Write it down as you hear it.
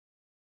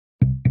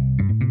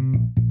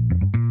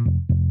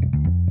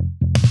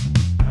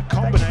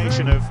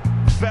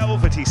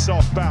velvety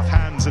soft Bath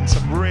hands and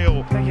some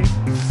real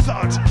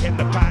thud in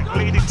the pack,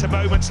 leading to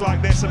moments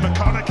like this. And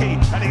McConaughey,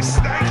 and he's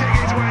snaking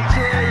his way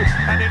through,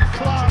 and in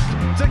Clark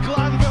to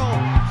Glanville.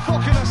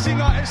 Fokina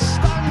Singa is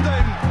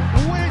standing,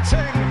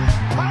 waiting,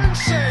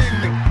 pouncing.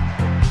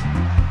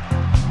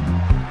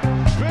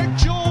 Big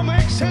Joe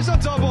makes his a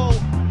double.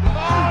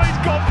 Oh, he's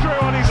gone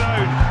through on his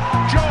own.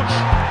 Josh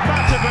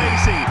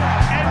Matavesi,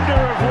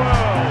 ender of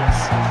worlds,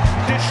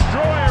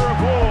 destroyer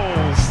of walls.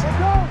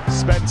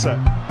 Spencer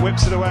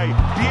whips it away,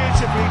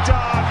 beautifully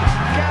done.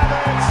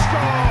 Gathered,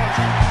 scored.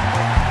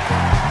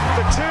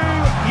 The two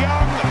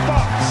young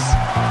bucks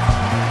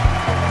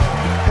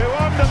who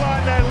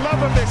underlined their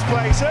love of this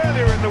place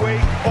earlier in the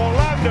week,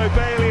 Orlando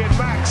Bailey and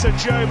Max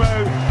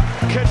Ajomo,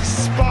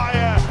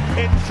 conspire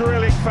in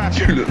thrilling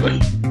fashion.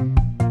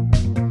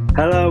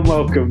 Hello and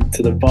welcome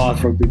to the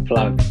Bath Rugby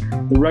Plug,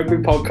 the rugby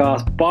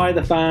podcast by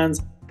the fans,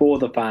 for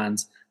the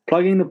fans,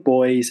 plugging the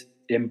boys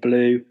in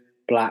blue,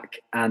 black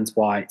and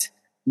white.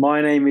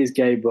 My name is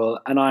Gabriel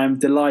and I am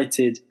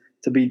delighted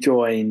to be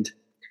joined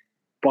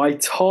by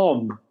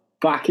Tom,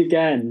 back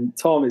again.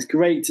 Tom, it's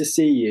great to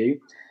see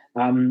you.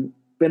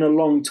 Been a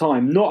long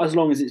time, not as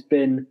long as it's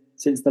been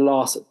since the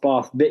last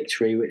Bath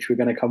victory, which we're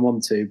going to come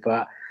on to,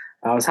 but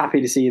I was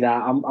happy to see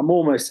that. I'm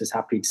almost as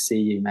happy to see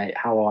you, mate.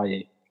 How are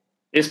you?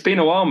 It's been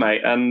a while,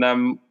 mate, and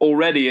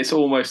already it's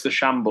almost a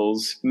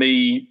shambles.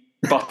 Me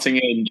butting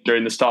in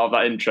during the start of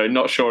that intro.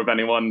 Not sure if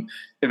anyone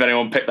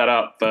picked that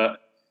up, but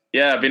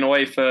yeah, I've been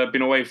away for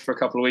a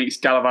couple of weeks,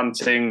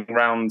 gallivanting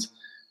around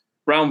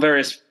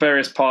various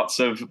parts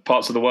of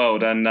the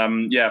world, and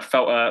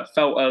felt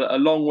a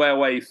long way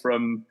away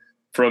from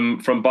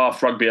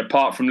Bath Rugby.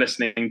 Apart from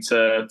listening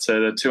to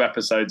the two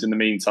episodes in the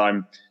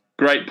meantime,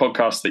 great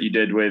podcast that you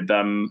did with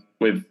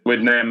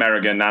Nair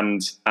Merrigan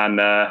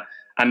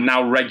and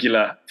now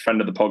regular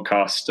friend of the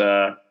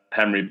podcast,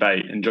 Henry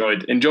Bate.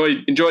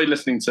 Enjoyed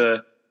listening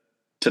to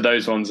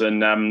those ones, and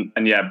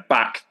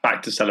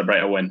back to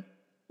celebrate a win.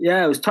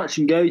 Yeah, it was touch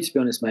and go, to be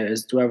honest, mate,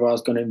 as to whether I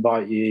was going to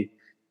invite you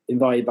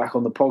back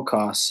on the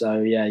podcast. So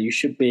yeah, you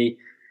should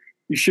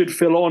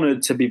feel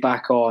honoured to be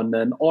back on,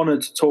 and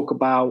honoured to talk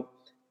about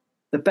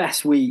the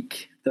best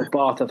week that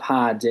Bath have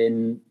had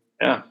in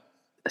a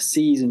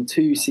season,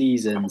 2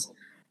 seasons.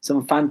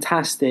 Some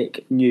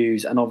fantastic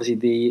news, and obviously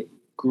the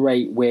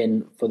great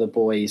win for the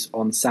boys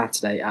on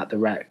Saturday at the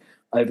Rec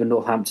over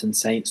Northampton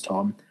Saints,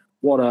 Tom.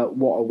 What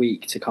a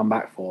week to come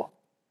back for.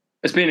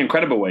 It's been an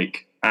incredible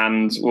week,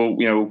 and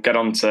we'll get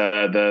on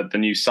to the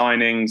new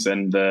signings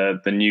and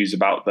the news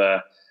about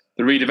the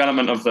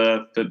redevelopment of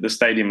the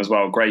stadium as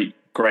well. Great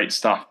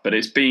stuff. But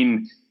it's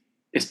been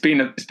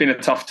a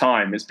tough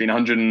time. It's been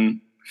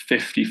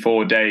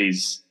 154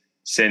 days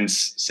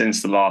since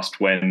the last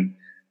win.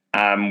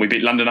 We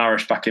beat London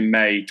Irish back in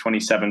May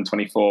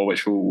 27-24,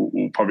 which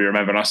we'll probably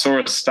remember. And I saw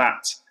a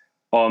stat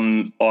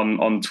on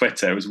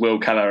Twitter. It was Will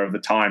Keller of the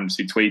Times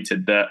who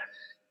tweeted that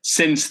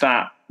since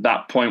that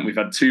point, we've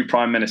had 2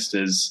 prime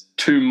ministers,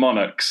 2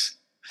 monarchs,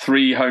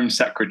 3 home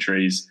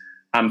secretaries,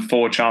 and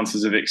 4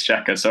 chancellors of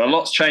exchequer. So a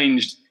lot's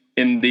changed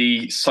in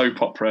the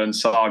soap opera and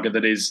saga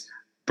that is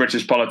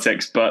British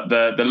politics. But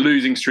the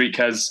losing streak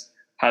has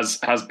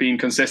been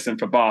consistent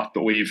for Bath.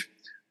 But we've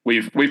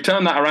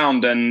turned that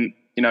around, and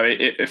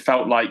it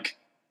felt like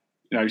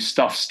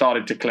stuff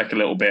started to click a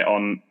little bit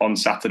on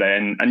Saturday,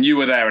 and you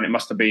were there, and it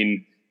must have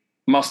been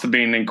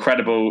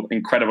incredible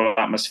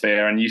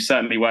atmosphere, and you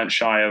certainly weren't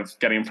shy of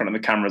getting in front of the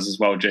cameras as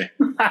well, G.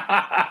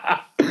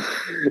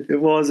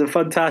 It was a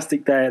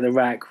fantastic day at the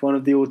Rec, one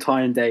of the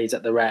all-time days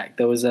at the Rec.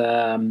 There was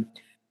a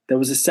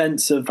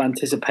sense of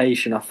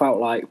anticipation. I felt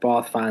like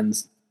Bath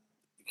fans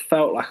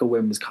felt like a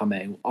win was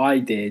coming. I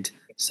did,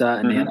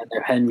 certainly, and I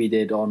know Henry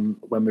did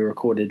when we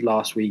recorded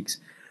last week's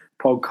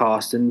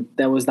podcast, and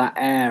there was that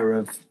air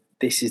of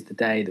this is the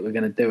day that we're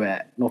going to do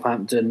it.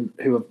 Northampton,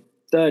 who are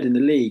 3rd in the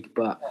league,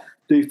 but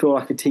do feel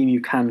like a team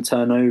you can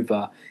turn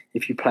over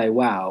if you play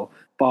well.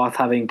 Bath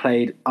having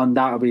played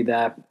undoubtedly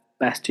their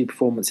best 2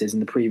 performances in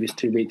the previous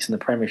 2 weeks in the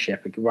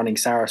Premiership, running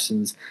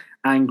Saracens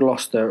and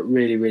Gloucester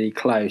really, really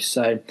close.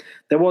 So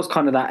there was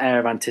kind of that air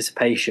of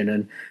anticipation,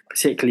 and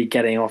particularly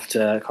getting off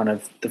to kind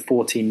of the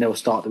 14-0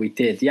 start that we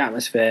did. The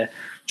atmosphere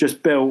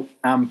just built,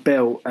 and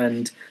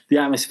the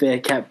atmosphere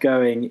kept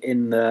going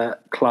in the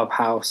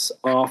clubhouse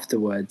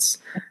afterwards.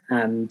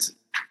 And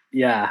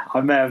yeah,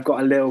 I may have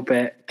got a little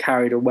bit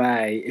carried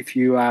away. If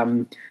you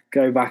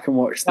go back and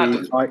watch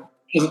that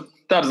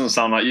doesn't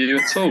sound like you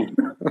at all.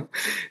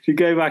 If you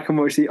go back and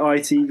watch the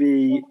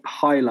ITV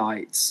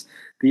highlights,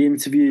 the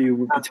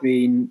interview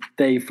between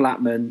Dave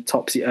Flatman,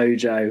 Topsy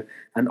Ojo,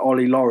 and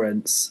Ollie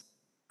Lawrence,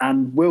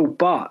 and Will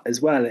Butt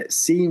as well, it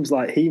seems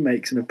like he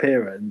makes an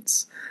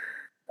appearance.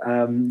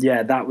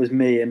 That was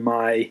me in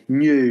my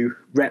new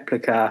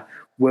replica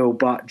Will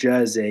Butt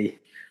jersey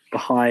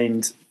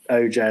behind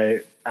Ojo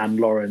and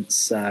Lawrence.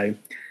 So,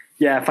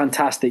 yeah,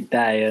 fantastic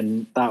day,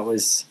 and that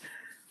was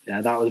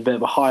a bit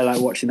of a highlight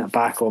watching that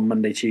back on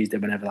Monday, Tuesday,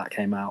 whenever that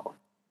came out.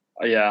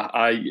 Yeah,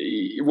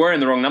 we're in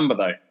the wrong number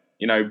though.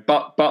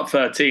 But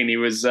 13, he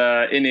was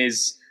in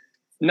his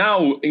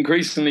now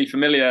increasingly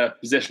familiar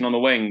position on the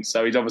wing.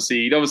 So he'd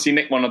obviously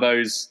nicked one of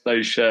those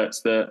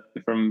shirts that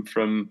from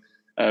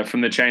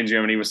the changing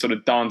room, and he was sort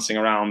of dancing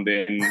around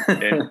in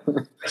a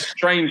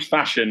strange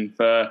fashion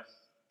for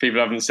people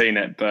who haven't seen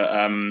it. But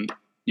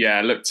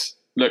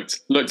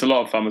looked a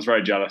lot of fun. Was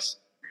very jealous.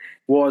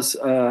 Was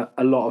a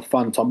lot of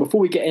fun, Tom. Before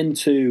we get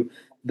into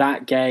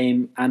that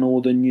game and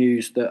all the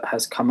news that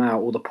has come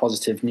out, all the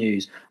positive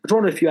news, I just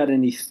wonder if you had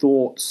any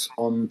thoughts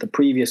on the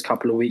previous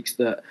couple of weeks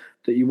that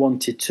you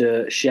wanted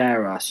to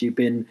share us. You've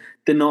been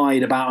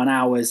denied about an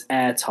hour's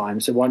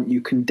airtime, so why don't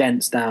you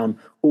condense down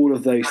all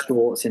of those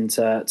thoughts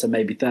into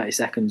maybe 30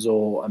 seconds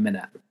or a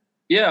minute?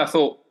 Yeah, I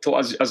thought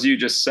as you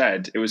just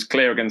said, it was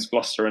clear against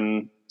Gloucester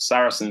and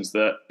Saracens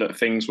that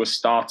things were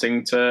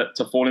starting to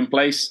fall in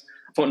place.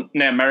 I thought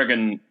Nair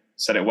Merrigan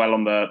said it well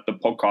on the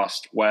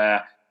podcast,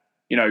 where,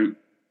 you know,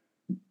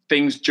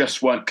 things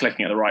just weren't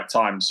clicking at the right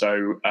time.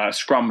 So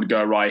scrum would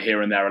go awry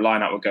here and there, a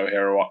line-out would go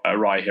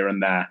awry here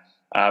and there.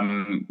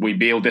 We'd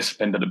be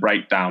ill-disciplined at the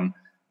breakdown.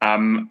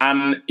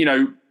 And, you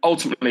know,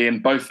 ultimately in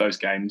both those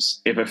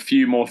games, if a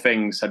few more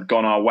things had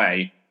gone our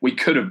way, we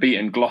could have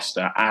beaten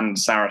Gloucester and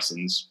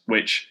Saracens,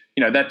 which,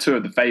 you know, they're two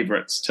of the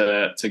favourites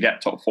to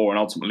get top four and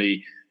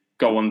ultimately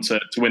go on to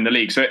win the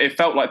league. So it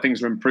felt like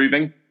things were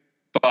improving,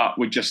 but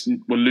we just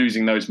were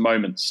losing those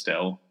moments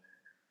still.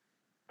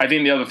 I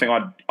think the other thing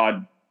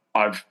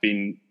I've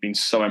been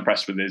so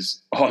impressed with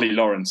is Ollie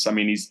Lawrence. I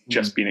mean, he's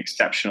just been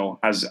exceptional,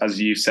 as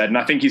you said, and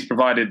I think he's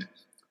provided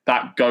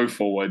that go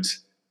forward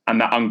and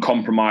that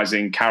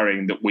uncompromising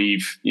carrying that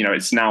we've, you know,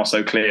 it's now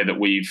so clear that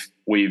we've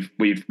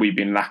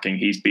been lacking.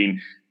 He's been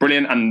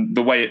brilliant, and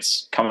the way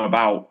it's come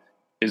about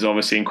is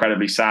obviously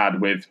incredibly sad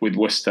with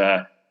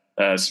Worcester,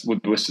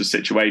 with the Worcester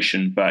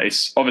situation. But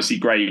it's obviously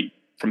great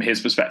from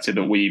his perspective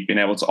that we've been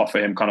able to offer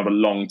him kind of a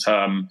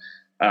long-term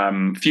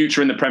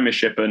future in the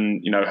Premiership,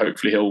 and, you know,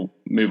 hopefully he'll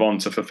move on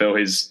to fulfil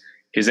his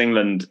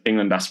England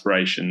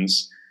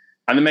aspirations.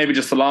 And then maybe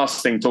just the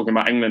last thing, talking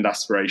about England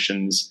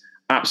aspirations,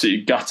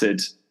 absolutely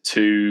gutted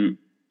to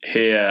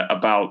hear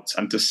about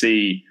and to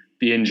see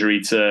the injury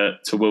to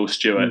Will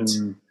Stewart.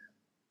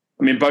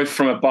 I mean, both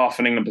from a Bath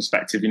and England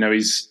perspective, you know,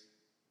 he's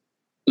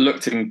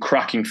looked in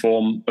cracking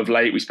form of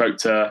late. We spoke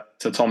to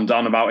Tom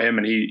Dunn about him,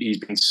 and he's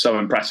been so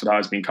impressed with how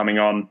he's been coming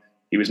on.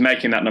 He was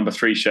making that number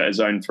 3 shirt his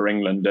own for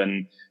England,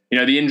 and, you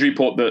know, the injury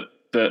report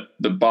that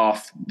the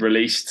Bath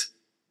released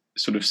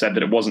sort of said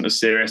that it wasn't as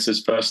serious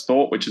as first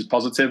thought, which is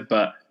positive.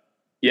 But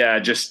yeah,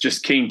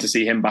 just keen to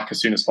see him back as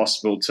soon as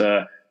possible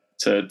to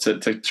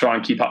try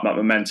and keep up that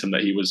momentum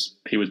that he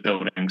was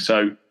building.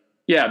 So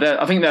yeah,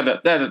 I think they're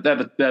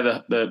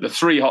the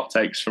 3 hot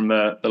takes from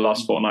the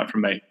last fortnight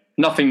from me.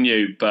 Nothing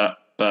new, but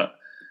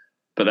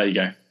there you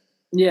go.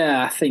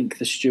 Yeah, I think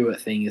the Stewart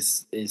thing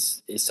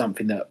is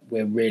something that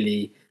we're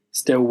really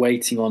still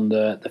waiting on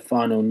the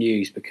final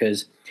news,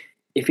 because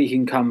if he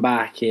can come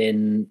back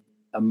in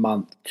a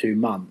month, 2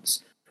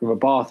 months, from a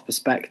Bath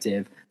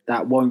perspective,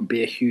 that won't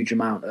be a huge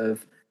amount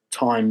of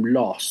time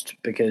lost,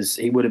 because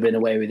he would have been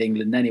away with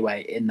England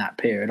anyway in that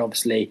period.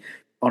 Obviously,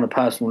 on a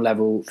personal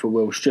level for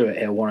Will Stewart,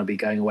 he'll want to be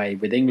going away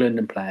with England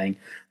and playing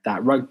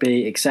that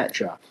rugby,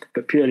 etc.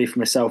 But purely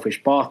from a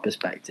selfish Bath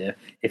perspective,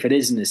 if it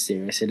isn't as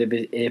serious,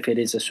 if it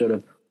is a sort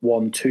of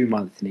 1-2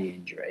 month knee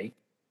injury,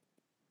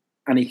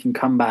 and he can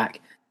come back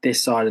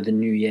this side of the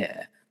new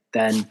year,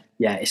 then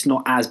yeah, it's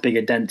not as big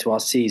a dent to our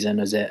season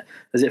as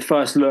it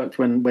first looked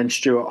when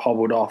Stewart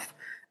hobbled off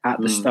at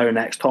the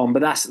StoneX, Tom.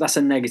 But that's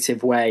a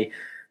negative way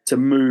to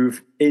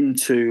move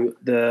into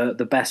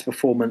the best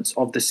performance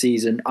of the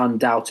season,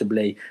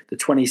 undoubtedly. The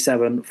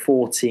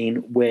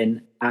 27-14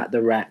 win at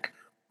the Rec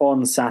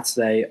on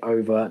Saturday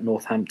over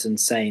Northampton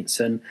Saints.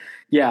 And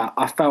yeah,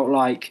 I felt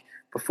like,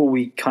 before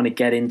we kind of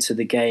get into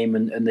the game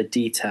and the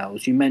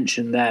details, you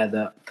mentioned there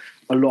that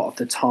a lot of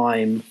the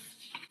time,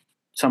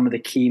 some of the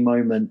key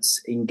moments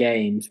in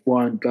games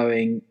weren't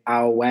going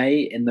our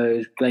way in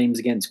those games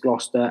against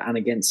Gloucester and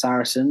against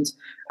Saracens.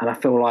 And I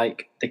feel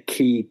like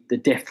the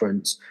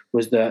difference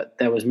was that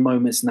there was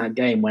moments in that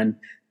game when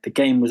the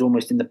game was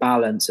almost in the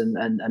balance, and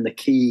the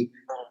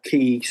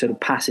key sort of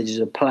passages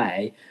of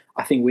play,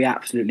 I think we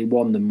absolutely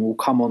won them. We'll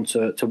come on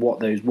to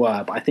what those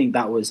were, but I think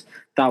that was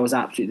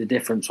absolutely the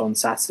difference on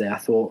Saturday. I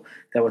thought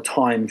there were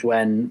times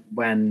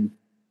when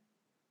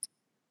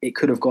it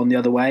could have gone the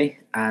other way,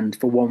 and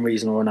for one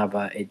reason or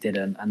another, it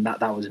didn't, and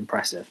that was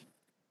impressive.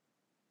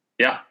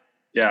 Yeah,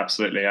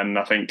 absolutely. And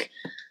I think,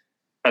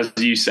 as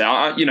you say,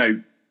 you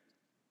know,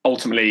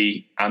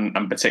 ultimately, and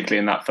particularly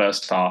in that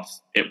first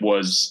half, it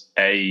was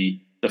the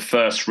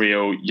first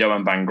real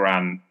Johan van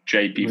Gran,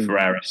 JP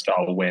Ferreira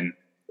style win.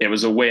 It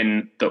was a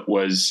win that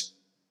was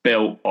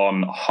built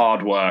on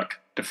hard work,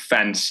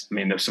 defence. I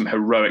mean, there were some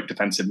heroic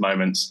defensive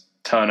moments,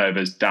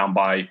 turnovers down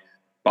by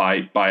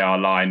our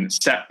line,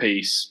 set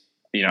piece,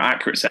 you know,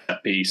 accurate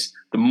set piece,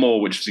 the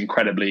Moore, which was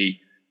incredibly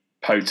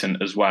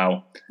potent as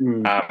well.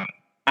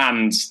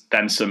 And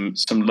then some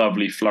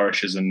lovely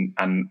flourishes and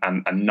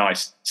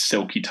nice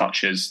silky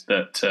touches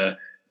that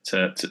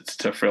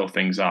to frill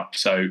things up.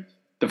 So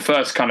the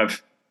first kind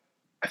of,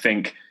 I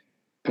think,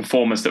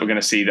 performance that we're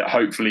going to see that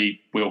hopefully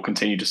we'll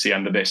continue to see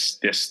under this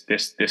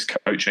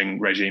coaching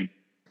regime.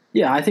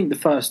 Yeah, I think the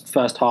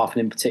first half, and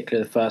in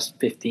particular the first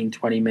 15,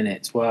 20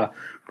 minutes were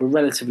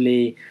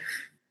relatively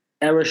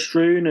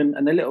error-strewn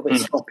and a little bit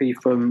sloppy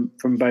from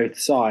both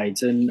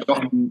sides.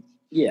 And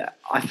yeah,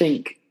 I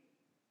think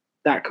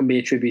that can be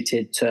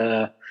attributed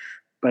to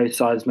both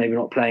sides maybe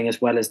not playing as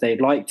well as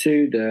they'd like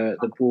to,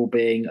 the ball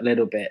being a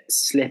little bit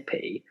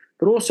slippy,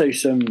 but also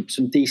some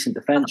decent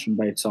defence from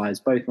both sides.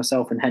 Both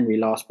myself and Henry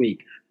last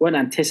week weren't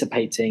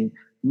anticipating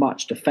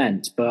much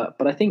defence, but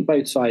I think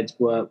both sides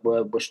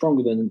were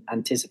stronger than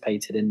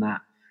anticipated in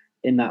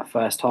that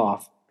first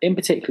half. In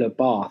particular,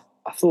 Bath,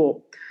 I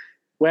thought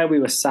where we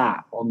were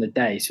sat on the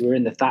day, so we were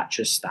in the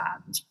Thatcher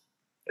stand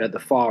at the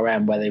far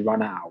end where they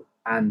run out,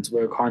 and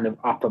we're kind of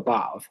up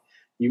above.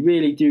 You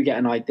really do get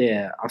an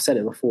idea. I've said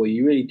it before.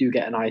 You really do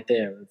get an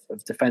idea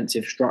of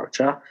defensive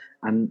structure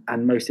and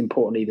most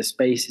importantly the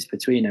spaces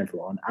between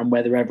everyone and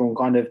whether everyone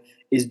kind of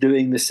is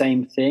doing the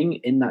same thing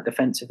in that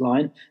defensive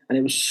line. And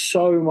it was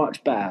so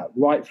much better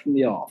right from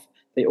the off.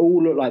 They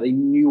all looked like they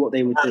knew what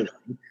they were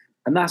doing,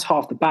 and that's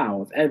half the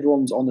battle. If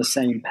everyone's on the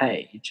same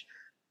page,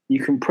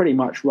 you can pretty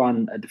much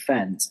run a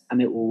defence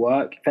and it will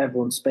work. If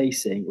everyone's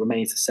spacing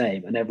remains the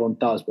same and everyone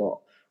does what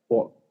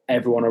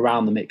everyone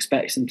around them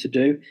expects them to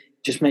do,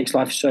 it just makes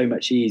life so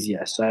much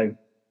easier. So,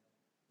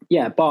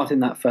 yeah, Bath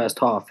in that first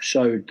half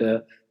showed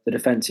the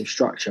defensive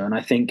structure, and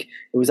I think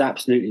it was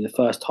absolutely the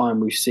first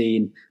time we've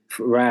seen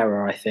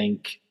Ferreira, I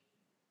think,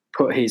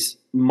 put his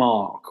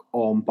mark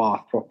on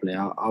Bath properly.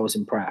 I was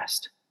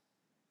impressed.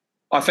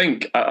 I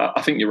think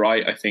you're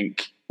right. I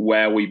think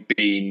where we've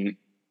been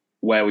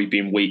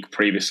weak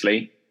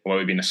previously, where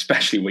we've been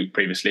especially weak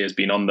previously, has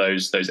been on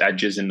those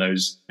edges in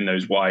those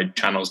wide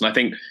channels. And I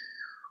think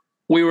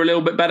we were a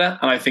little bit better.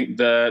 And I think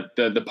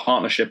the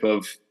partnership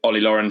of Ollie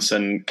Lawrence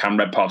and Cam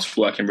Redpath's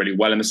working really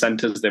well in the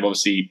centres. They've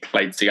obviously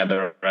played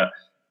together at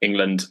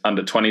England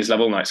under-20s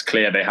level, and it's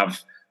clear they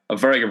have a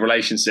very good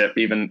relationship,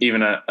 even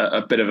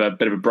a bit of a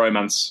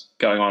bromance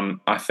going on.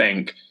 I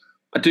think.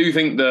 I do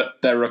think that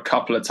there were a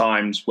couple of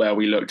times where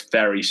we looked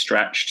very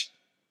stretched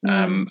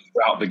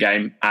throughout the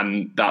game,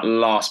 and that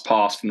last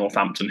pass for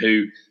Northampton,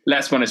 who,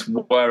 let's be honest,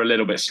 were a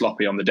little bit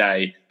sloppy on the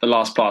day. The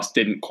last pass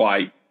didn't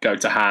quite go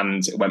to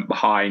hand; it went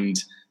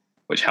behind,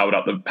 which held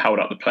up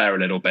the player a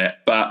little bit.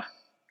 But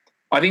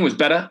I think it was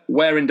better.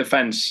 Where in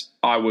defence,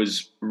 I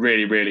was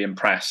really, really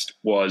impressed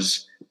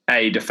was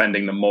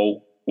defending the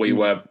maul. We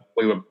were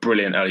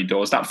brilliant early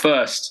doors. That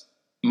first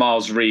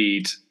Miles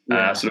Reid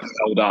sort of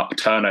held up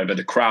turnover,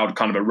 the crowd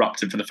kind of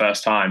erupted for the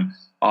first time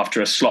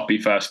after a sloppy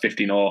first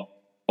 15 or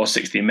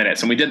 16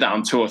 minutes. And we did that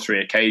on 2 or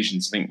 3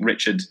 occasions. I think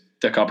Richard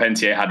de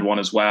Carpentier had one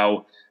as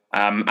well.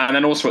 And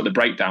then also at the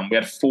breakdown, we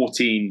had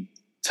 14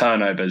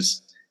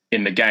 turnovers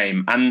in the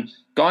game. And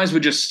guys were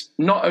just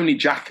not only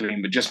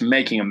jackling, but just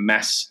making a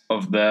mess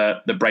of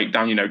the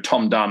breakdown. You know,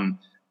 Tom Dunn,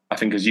 I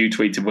think as you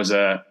tweeted,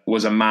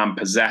 was a man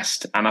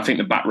possessed. And I think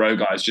the back row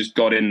guys just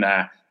got in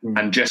there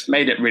and just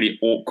made it really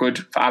awkward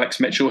for Alex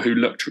Mitchell, who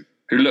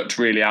looked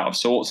really out of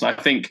sorts. And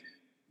I think,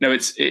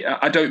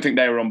 I don't think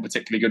they were on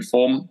particularly good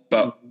form,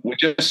 but we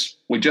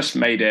just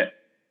made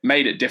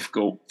it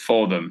difficult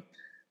for them.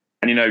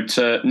 And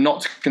to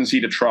not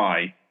concede a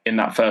try in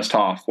that first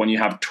half when you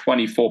have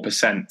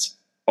 24%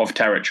 of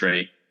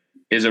territory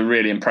is a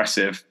really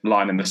impressive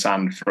line in the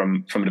sand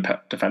from a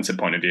defensive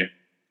point of view.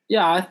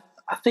 Yeah,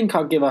 I think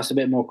I'll give us a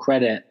bit more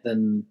credit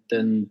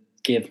than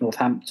give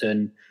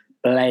Northampton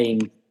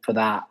blame for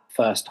that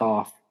first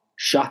half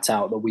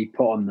shutout that we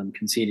put on them,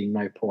 conceding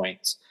no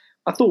points.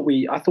 I thought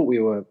we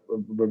were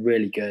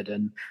really good,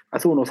 and I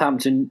thought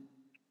Northampton,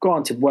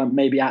 granted, weren't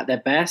maybe at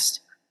their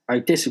best. I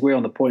disagree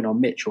on the point on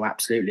Mitchell.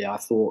 Absolutely, I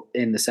thought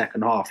in the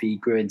second half he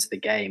grew into the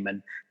game,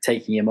 and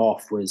taking him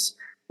off was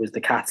the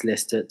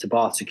catalyst to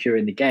Bath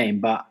securing the game.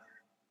 But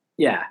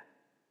yeah,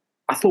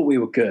 I thought we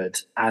were good,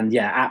 and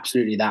yeah,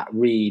 absolutely that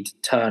Reid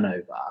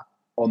turnover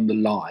on the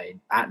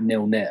line at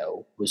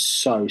 0-0 was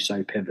so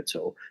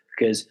pivotal,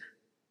 because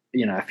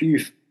a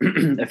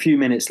few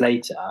minutes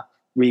later,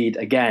 Reid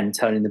again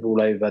turning the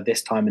ball over,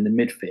 this time in the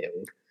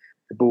midfield,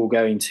 the ball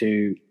going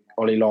to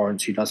Ollie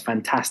Lawrence, who does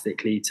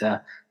fantastically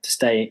to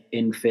stay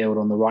infield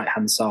on the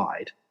right-hand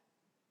side.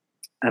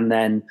 And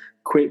then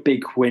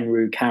big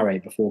Winru carry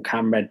before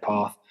Cam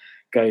Redpath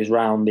goes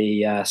round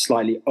the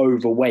slightly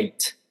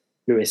overweight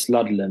Lewis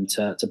Ludlam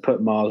to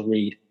put Miles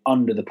Reid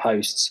under the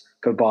posts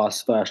for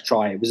Bath's first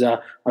try. It was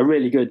a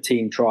really good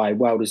team try,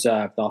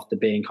 well-deserved after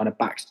being kind of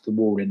backs to the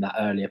wall in that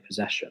earlier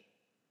possession.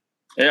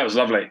 Yeah, it was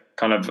lovely.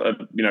 Kind of,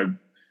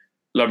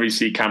 lovely to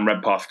see Cam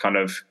Redpath kind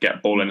of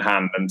get ball in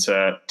hand and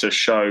to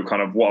show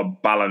kind of what a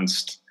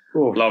balanced,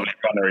 lovely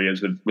runner he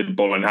is with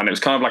ball in hand. It was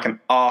kind of like an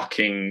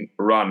arcing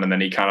run, and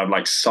then he kind of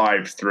like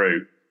scythed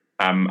through.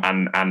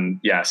 And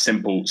yeah,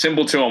 simple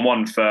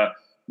 2-on-1 for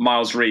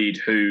Miles Reid,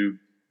 who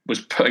was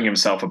putting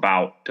himself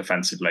about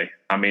defensively.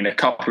 I mean, a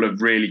couple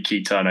of really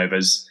key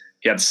turnovers.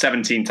 He had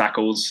 17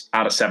 tackles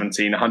out of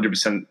 17,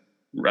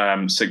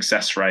 100%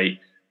 success rate,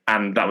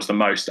 and that was the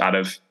most out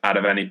of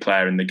any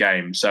player in the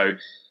game. So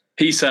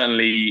he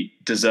certainly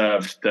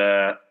deserved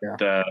the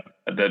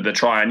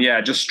try.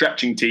 And just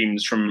stretching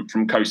teams from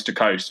coast to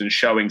coast and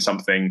showing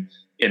something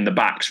in the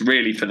backs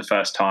really for the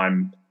first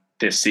time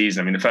this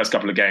season. I mean, the first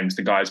couple of games,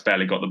 the guys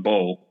barely got the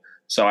ball.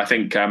 So I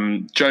think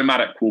Joe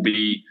Maddock will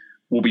be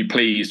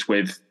pleased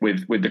with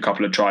the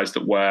couple of tries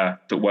that were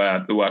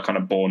kind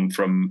of born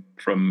from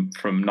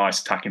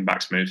nice attacking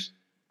backs moves.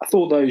 I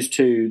thought those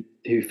two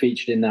who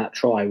featured in that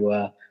try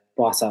were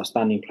Bath's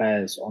outstanding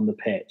players on the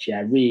pitch.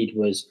 Yeah, Reed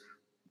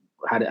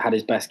had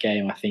his best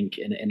game, I think,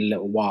 in a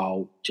little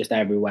while, just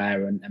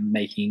everywhere and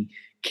making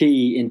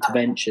key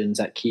interventions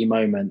at key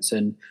moments.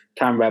 And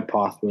Cam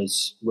Redpath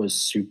was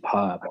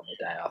superb on the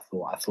day.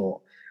 I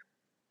thought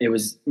it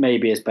was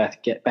maybe his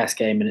best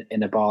game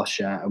in a Bath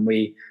shirt. And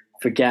we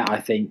forget,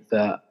 I think,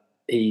 that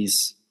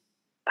he's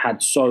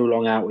had so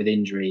long out with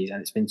injuries,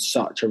 and it's been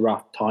such a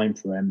rough time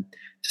for him.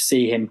 To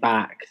see him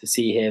back, to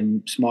see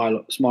him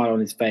smile on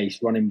his face,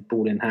 running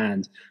ball in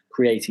hand,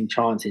 creating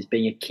chances,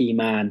 being a key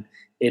man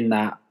in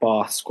that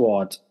Bath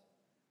squad,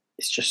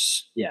 it's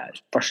just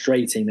it's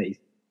frustrating that he's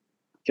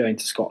going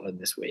to Scotland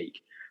this week.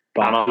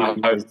 But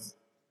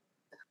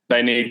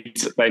they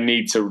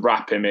need to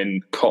wrap him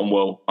in cotton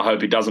wool. I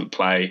hope he doesn't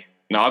play.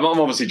 No, I'm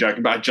obviously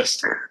joking, but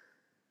just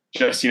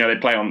they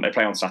play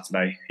on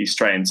Saturday. He's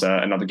straight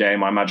into another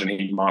game. I imagine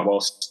he might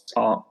well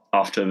start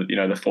after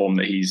the form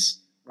that he's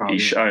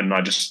shown.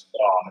 I just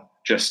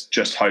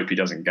hope he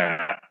doesn't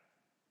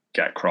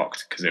get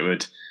crocked, because it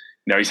would.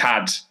 He's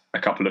had a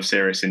couple of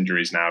serious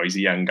injuries now. He's a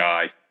young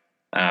guy.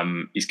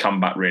 He's come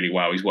back really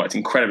well. He's worked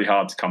incredibly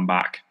hard to come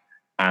back.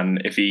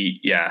 And if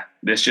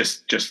there's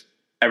just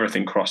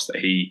everything crossed that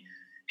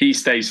he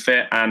stays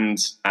fit and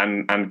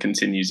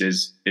continues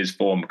his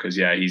form, because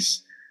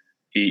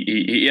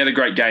he had a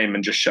great game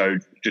and just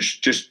showed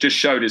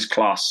his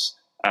class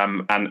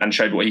and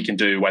showed what he can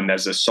do when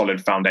there's a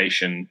solid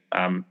foundation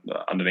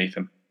underneath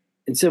him.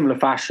 In similar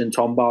fashion,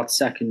 Tom Bath's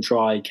second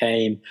try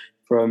came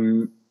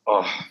from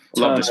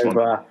love this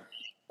one.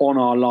 On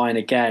our line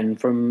again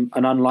from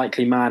an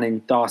unlikely man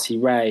in Darcy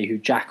Ray, who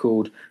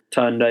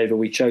turned over.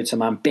 We showed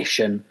some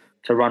ambition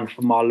to run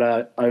from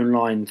our own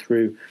line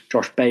through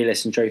Josh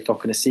Bayliss and Joe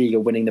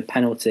Thokanasiga, winning the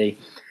penalty.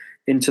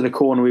 Into the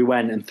corner we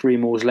went, and 3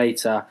 moves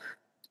later,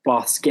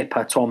 Bath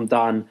skipper Tom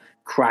Dunn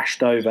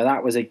crashed over.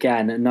 That was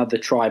again another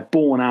try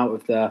born out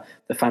of the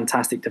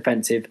fantastic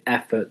defensive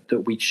effort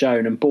that we'd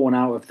shown, and born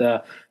out of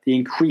the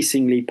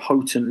increasingly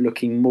potent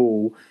looking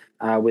maul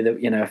with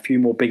a few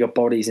more bigger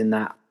bodies in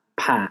that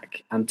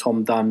pack, and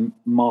Tom Dunn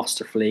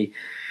masterfully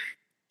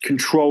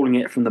controlling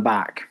it from the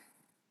back.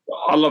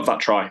 I love that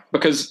try,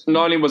 because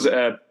not only was it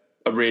a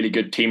really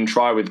good team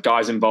try with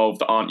guys involved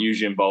that aren't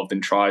usually involved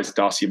in tries,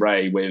 Darcy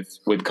Ray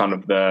with kind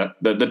of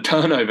the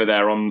turnover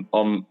there on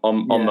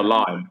the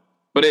line,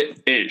 but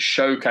it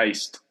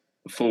showcased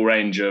the full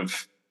range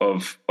of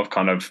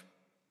kind of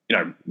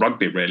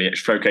rugby really. It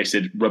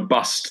showcased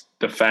robust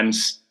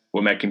defence.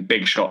 We're making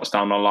big shots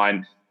down the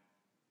line,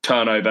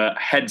 turnover,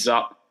 heads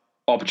up,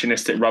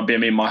 opportunistic rugby. I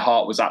mean, my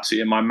heart was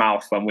absolutely in my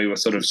mouth when we were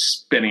sort of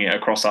spinning it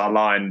across our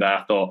line there.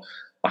 I thought,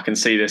 I can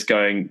see this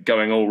going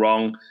all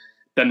wrong.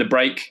 Then the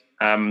break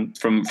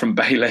from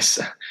Bayliss,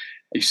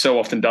 he so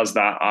often does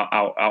that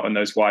out in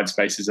those wide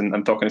spaces, and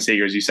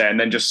Thokanasiga, as you say, and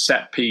then just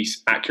set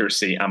piece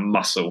accuracy and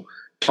muscle.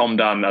 Tom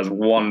Dunn has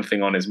one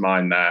thing on his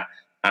mind there,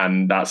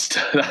 and that's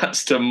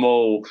to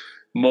maul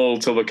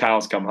till the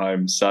cows come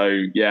home.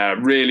 So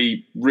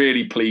really,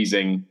 really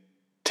pleasing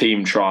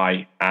team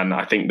try, and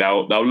I think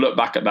they'll look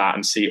back at that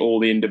and see all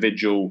the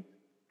individual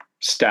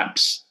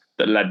steps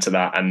that led to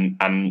that,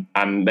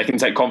 and they can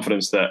take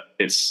confidence that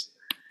it's.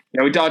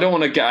 I don't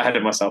want to get ahead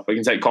of myself, but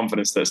you can take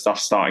confidence that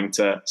stuff's starting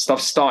to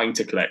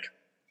click.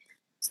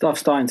 Stuff's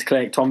starting to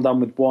click. Tom Dunn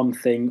with one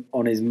thing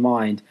on his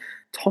mind.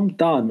 Tom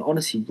Dunn,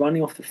 honestly,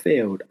 running off the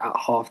field at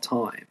half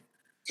time.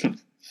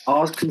 I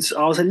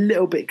was a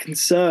little bit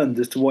concerned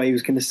as to what he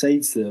was going to say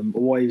to them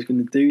or what he was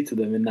going to do to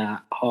them in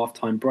that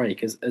half-time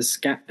break. As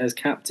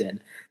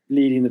captain,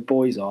 leading the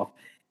boys off,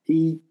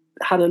 he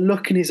had a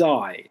look in his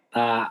eye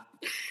that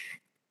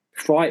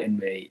frightened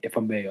me, if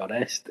I'm being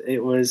honest.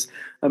 It was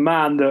a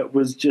man that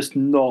was just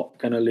not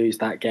going to lose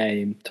that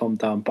game. Tom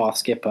Dunn, Bath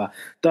skipper,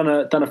 done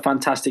a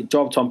fantastic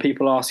job. Tom,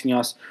 people asking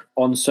us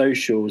on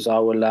socials, I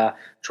will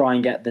try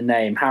and get the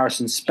name.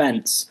 Harrison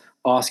Spence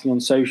asking on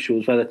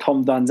socials whether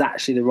Tom Dunn's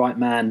actually the right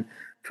man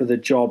for the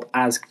job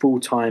as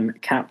full-time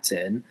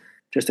captain.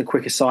 Just a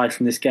quick aside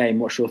from this game,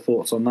 what's your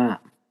thoughts on that?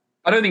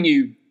 I don't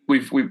think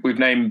we've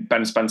named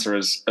Ben Spencer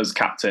as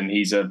captain.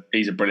 He's a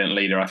brilliant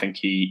leader. I think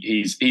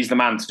he's the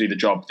man to do the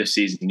job this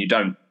season. You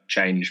don't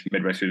change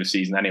midway through the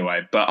season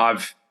anyway. But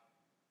I've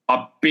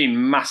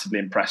been massively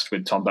impressed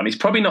with Tom Dunn. He's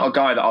probably not a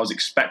guy that I was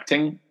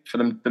expecting for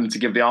them to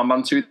give the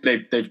armband to.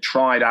 They've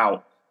tried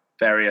out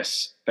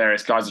various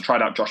guys. They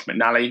tried out Josh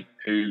McNally,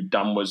 who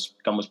Dunn was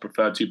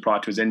preferred to prior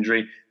to his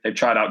injury. They've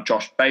tried out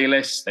Josh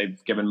Bayliss.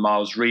 They've given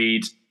Miles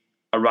Reed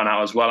a run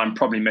out as well. I'm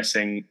probably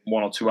missing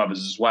one or two others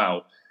as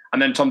well.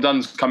 And then Tom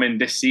Dunn's come in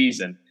this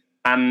season,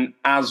 and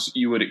as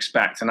you would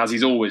expect, and as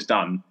he's always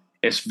done,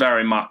 it's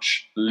very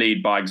much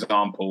lead by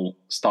example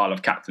style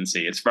of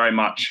captaincy. It's very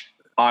much,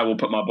 I will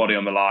put my body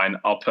on the line.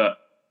 I'll put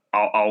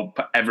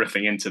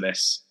everything into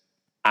this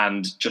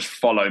and just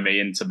follow me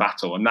into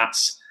battle. And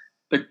that's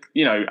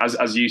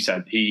as you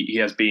said, he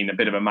has been a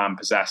bit of a man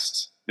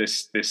possessed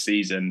this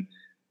season.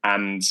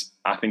 And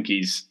I think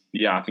he's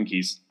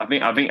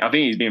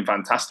been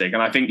fantastic.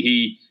 And I think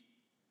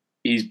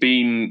he's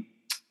been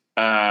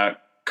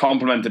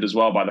complimented as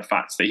well by the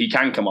fact that he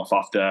can come off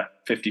after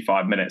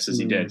 55 minutes as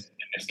he did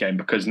in this game,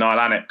 because Niall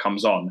Anik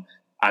comes on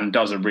and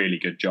does a really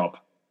good job.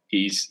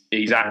 He's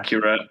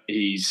accurate.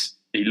 He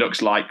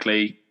looks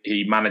likely.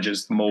 He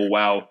manages them all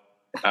well.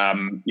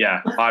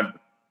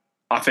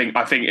 I think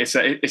it's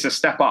a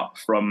step up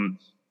from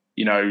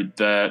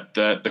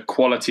the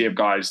quality of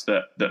guys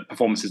that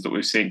performances that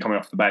we've seen coming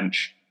off the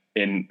bench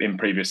in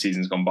previous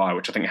seasons gone by,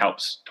 which I think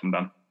helps Tom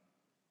Dunn.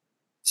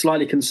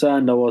 Slightly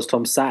concerned I was,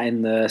 Tom, sat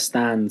in the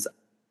stands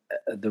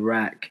at the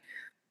Rec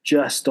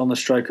just on the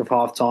stroke of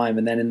half time,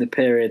 and then in the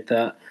period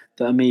that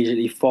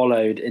immediately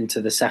followed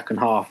into the second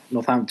half,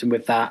 Northampton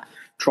with that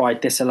try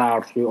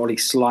disallowed through Ollie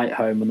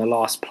Slightholme on the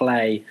last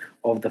play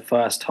of the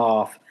first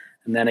half.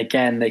 And then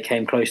again, they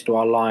came close to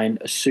our line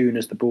as soon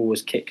as the ball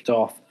was kicked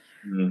off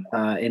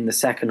in the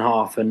second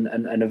half. And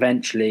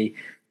eventually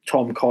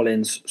Tom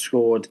Collins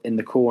scored in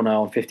the corner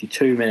on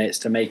 52 minutes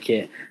to make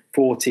it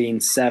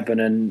 14-7.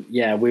 And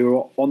yeah, we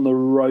were on the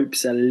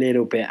ropes a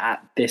little bit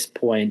at this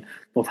point.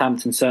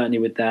 Northampton certainly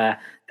with their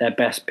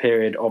best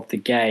period of the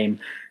game.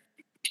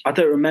 I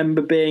don't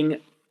remember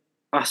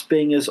us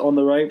being as on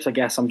the ropes. I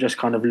guess I'm just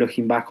kind of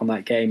looking back on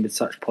that game with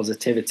such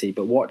positivity.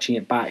 But watching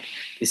it back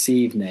this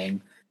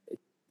evening,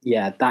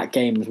 yeah, that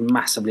game was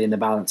massively in the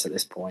balance at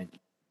this point.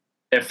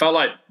 It felt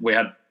like we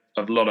had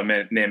a lot of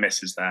near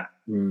misses there.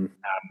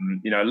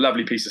 A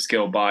lovely piece of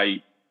skill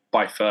by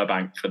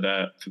Furbank for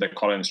the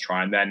Collins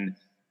try, and then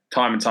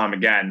time and time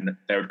again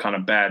they would kind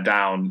of bear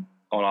down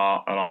on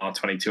our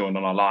 22 and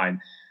on our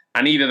line,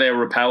 and either they were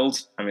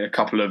repelled. I mean, a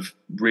couple of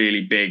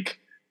really big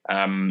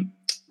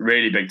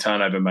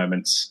turnover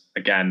moments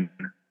again,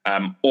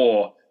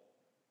 or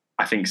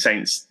I think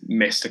Saints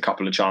missed a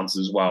couple of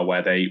chances as well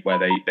where they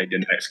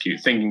didn't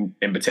execute. Thinking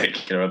in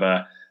particular of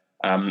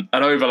an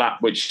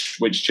overlap which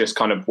just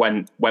kind of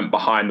went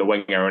behind the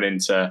winger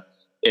and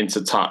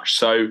into touch.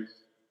 So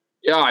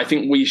yeah, I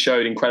think we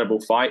showed incredible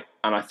fight,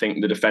 and I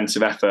think the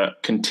defensive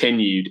effort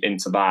continued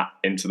into that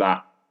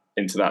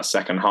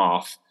second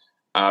half.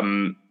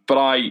 But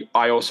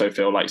I also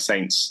feel like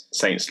Saints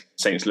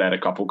let a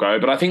couple go,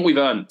 but I think we've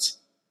earned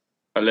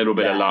a little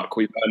bit of luck.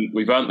 We've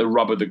earned the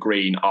rub of the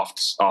green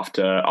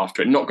after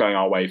it not going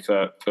our way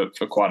for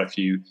quite a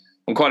few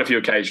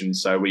occasions.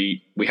 So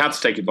we had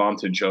to take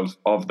advantage of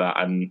that,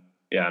 and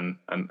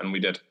we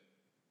did.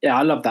 Yeah,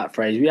 I love that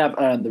phrase. We have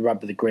earned the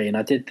rub of the green.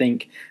 I did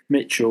think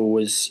Mitchell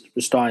was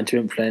starting to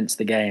influence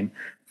the game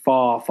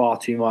far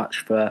too much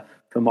for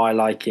my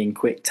liking.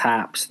 Quick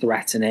taps,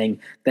 threatening.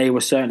 They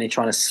were certainly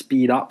trying to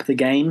speed up the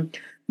game,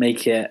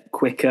 make it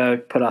quicker,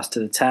 put us to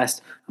the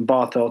test. And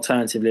Bath,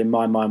 alternatively, in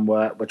my mind,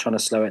 were trying to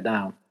slow it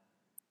down.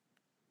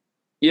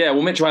 Yeah,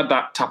 well, Mitchell had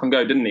that tap and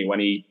go, didn't he, when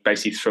he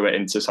basically threw it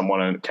into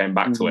someone and it came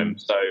back to him.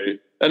 So,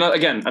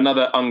 again,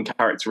 another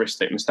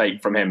uncharacteristic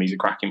mistake from him. He's a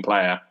cracking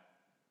player.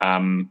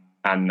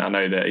 And I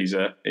know that he's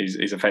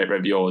a favourite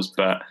of yours,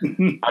 but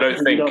I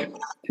don't think.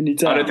 Can you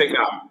tell?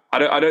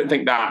 I don't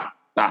think that.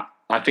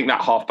 I think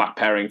that halfback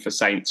pairing for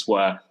Saints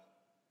were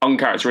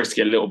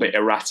uncharacteristically a little bit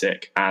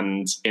erratic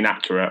and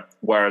inaccurate.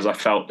 Whereas I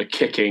felt the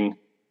kicking,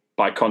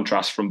 by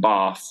contrast, from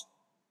Bath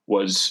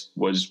was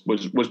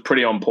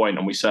pretty on point,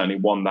 and we certainly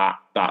won that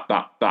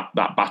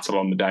battle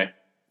on the day.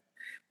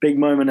 Big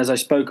moment, as I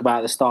spoke about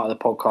at the start of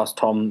the podcast,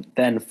 Tom,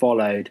 then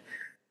followed,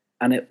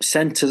 and it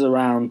centres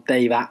around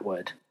Dave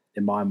Attwood.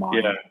 In my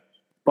mind, yeah.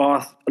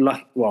 Bath,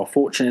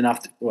 fortunate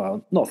enough.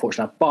 Not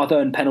fortunate enough. Bath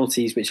earned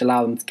penalties which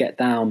allow them to get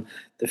down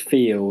the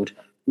field.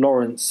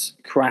 Lawrence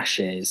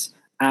crashes.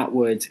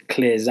 Attwood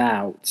clears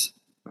out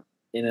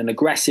in an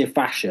aggressive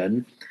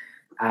fashion,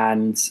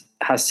 and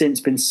has since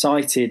been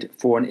cited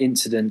for an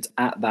incident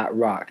at that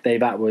ruck.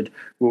 Dave Attwood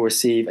will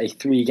receive a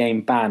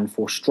 3-game ban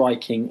for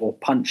striking or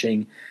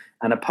punching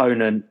an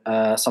opponent,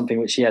 something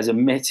which he has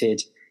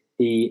admitted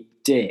he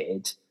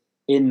did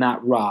in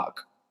that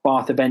ruck.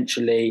 Bath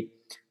eventually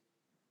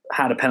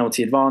had a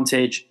penalty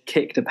advantage,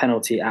 kicked a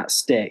penalty at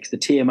sticks. The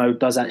TMO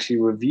does actually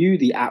review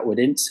the Attwood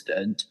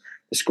incident,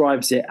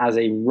 describes it as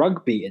a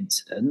rugby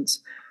incident.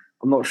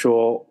 I'm not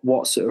sure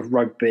what sort of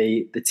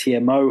rugby the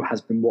TMO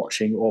has been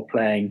watching or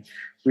playing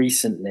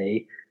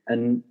recently.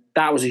 And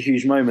that was a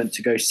huge moment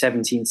to go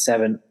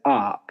 17-7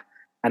 up.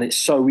 And it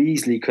so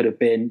easily could have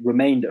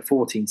remained at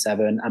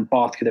 14-7, and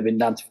Bath could have been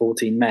down to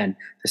 14 men.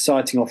 The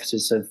citing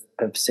officers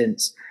have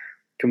since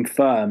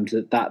confirmed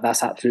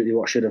that's absolutely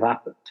what should have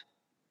happened.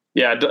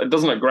 Yeah, it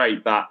doesn't look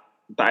great, that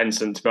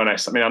incident, to be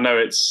honest. I mean, I know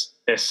it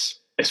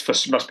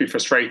must be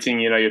frustrating.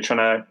 You're trying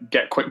to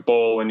get quick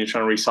ball and you're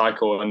trying to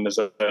recycle, and there's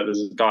a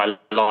guy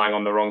lying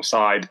on the wrong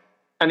side,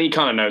 and he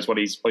kind of knows what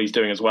he's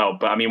doing as well.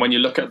 But I mean, when you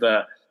look at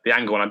the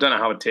angle, and I don't know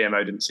how a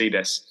TMO didn't see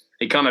this,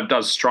 he kind of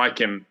does strike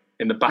him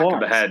in the back of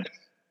the head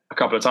a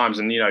couple of times,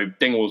 and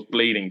Dingwall's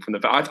bleeding from the.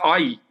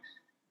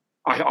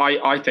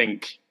 I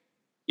think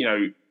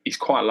he's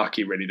quite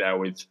lucky really there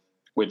with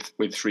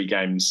 3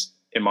 games,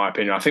 in my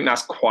opinion. I think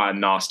that's quite a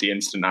nasty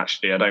incident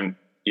actually.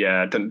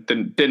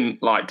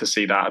 Didn't like to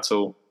see that at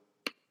all.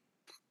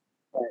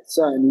 It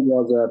certainly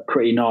was a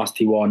pretty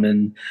nasty one,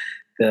 and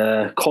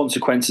the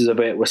consequences of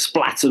it were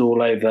splattered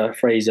all over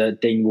Fraser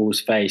Dingwall's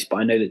face. But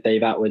I know that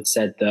Dave Attwood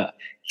said that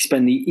he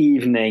spent the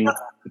evening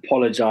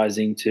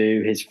apologising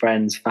to his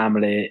friends,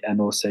 family,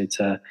 and also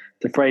to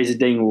Fraser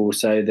Dingwall.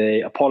 So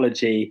the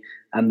apology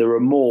and the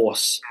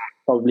remorse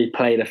probably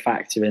played a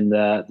factor in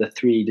the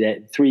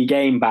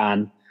 3-game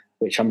ban,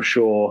 which I'm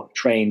sure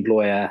trained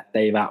lawyer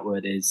Dave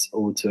Attwood is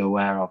all too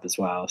aware of as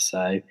well.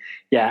 So,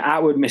 yeah,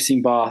 Attwood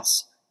missing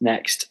Bath's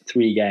next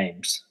 3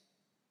 games.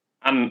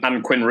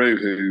 And Quinn Roux,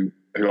 who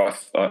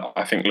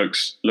I think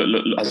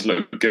has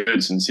looked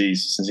good since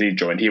he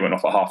joined. He went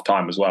off at half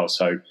time as well.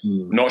 So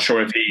not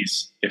sure if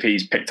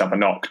he's picked up a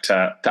knock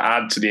to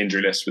add to the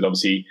injury list, with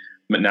obviously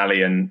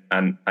McNally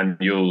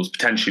and Ewells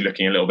potentially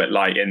looking a little bit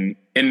light in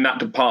that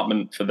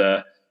department for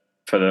the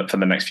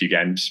next few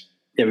games.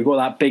 Yeah, we've got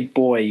that big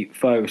boy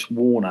Fergus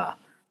Warner.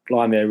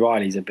 Blimey,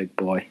 O'Reilly's a big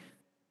boy.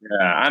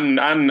 Yeah,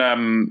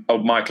 and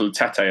old Michael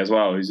Tete as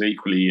well, who's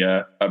equally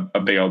a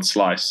big old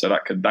slice. So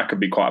that could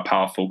be quite a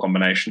powerful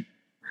combination.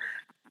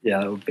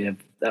 Yeah,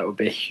 that would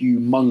be a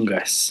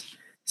humongous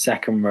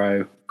second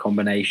row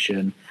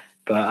combination.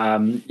 But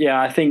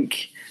I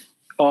think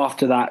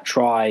after that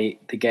try,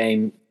 the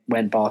game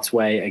went Bath's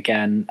way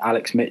again.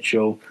 Alex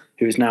Mitchell,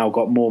 who's now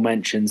got more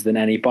mentions than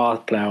any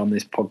Bath player on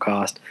this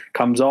podcast,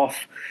 comes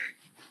off,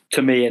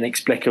 to me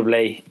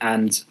inexplicably,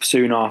 and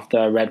soon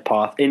after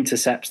Redpath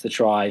intercepts the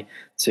try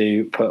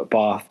to put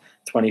Bath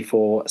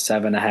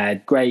 24-7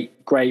 ahead. Great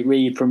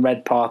read from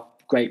Redpath,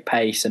 great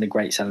pace and a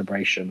great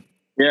celebration.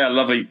 Yeah,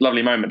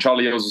 lovely moment.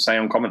 Charlie Ewells was saying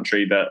on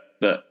commentary that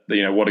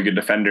what a good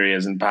defender he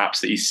is, and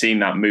perhaps that he's seen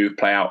that move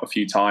play out a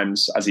few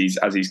times as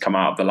he's come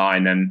out of the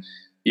line, and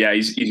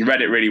he's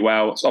read it really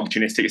well. It's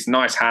opportunistic. It's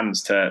nice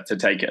hands to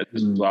take it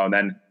as well, and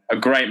then a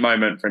great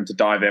moment for him to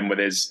dive in with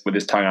his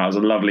tongue out. It was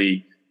a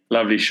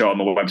lovely shot on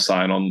the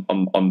website and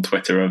on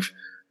Twitter of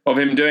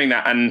him doing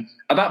that. And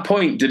at that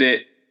point, did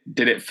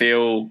it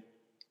feel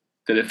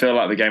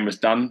like the game was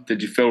done?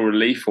 Did you feel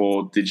relief,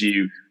 or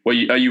are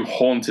you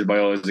haunted by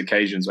all those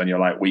occasions when you're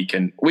like, we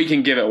can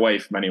give it away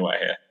from anywhere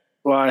here?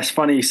 Well, it's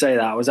funny you say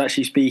that. I was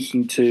actually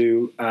speaking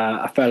to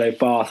a fellow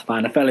Bath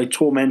fan, a fellow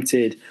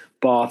tormented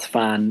Bath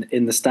fan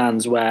in the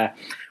stands where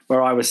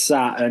I was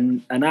sat,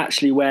 and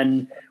actually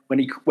when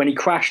he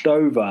crashed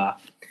over,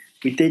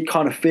 we did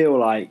kind of feel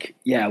like,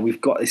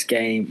 we've got this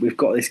game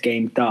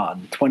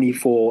done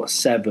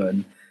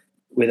 24/7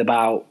 with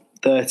about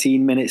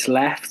 13 minutes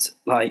left.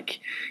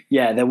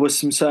 There was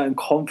some certain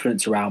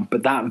confidence around,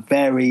 but that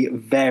very,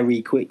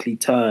 very quickly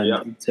turned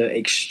into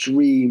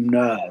extreme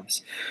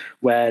nerves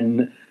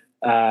when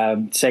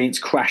Saints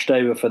crashed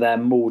over for their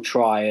maul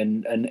try,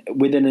 and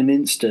within an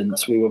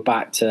instant we were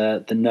back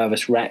to the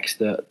nervous wrecks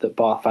that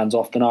Bath fans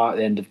often are at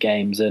the end of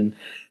games, and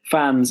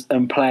fans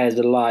and players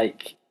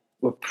alike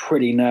were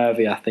pretty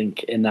nervy, I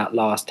think, in that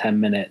last 10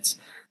 minutes,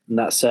 and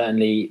that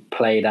certainly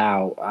played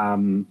out.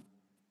 Well,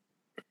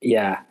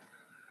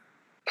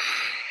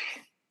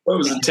 it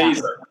was a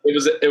teaser.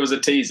 It was a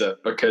teaser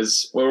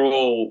because we're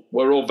all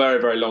very,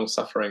 very long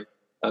suffering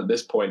at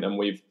this point, and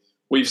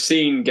we've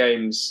seen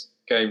games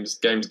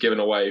given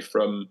away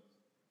from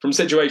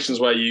situations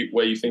where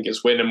you think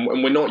it's win,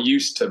 and we're not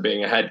used to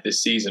being ahead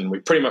this season.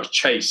 We've pretty much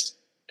chased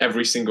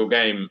every single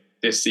game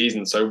this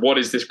season. So what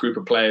is this group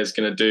of players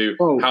going to do?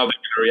 How are they going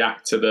to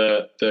react to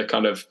the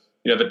kind of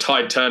the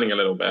tide turning a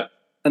little bit?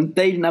 And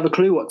they didn't have a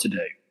clue what to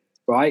do,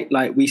 right?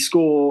 Like we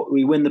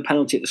win the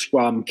penalty at the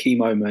scrum, key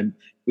moment.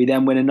 We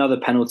then win another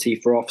penalty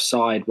for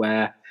offside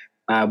where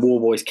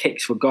Warboys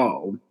kicks for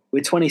goal.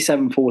 We're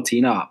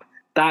 27-14 up.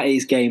 That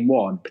is game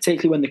one,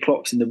 particularly when the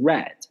clock's in the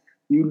red.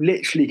 You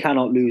literally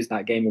cannot lose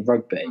that game of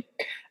rugby.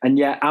 And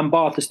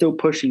Bath are still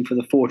pushing for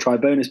the 4-try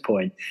bonus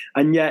point.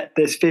 And yet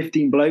there's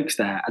 15 blokes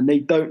there and they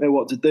don't know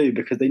what to do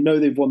because they know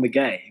they've won the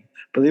game,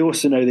 but they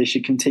also know they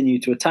should continue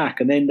to attack,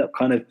 and they end up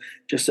kind of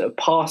just sort of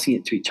passing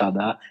it to each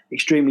other,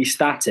 extremely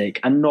static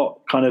and not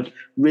kind of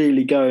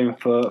really going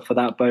for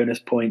that bonus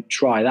point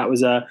try. That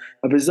was a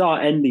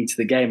bizarre ending to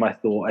the game, I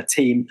thought. A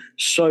team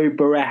so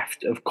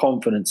bereft of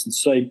confidence and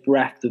so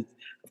bereft of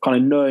kind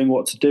of knowing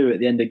what to do at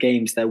the end of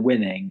games they're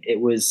winning.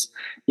 It was,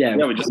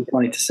 just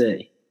funny to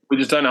see. We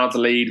just don't know how to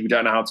lead. We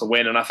don't know how to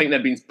win. And I think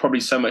there'd been probably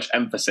so much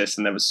emphasis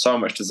and there was so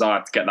much desire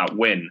to get that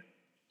win.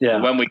 Yeah.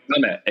 But when we've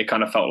done it, it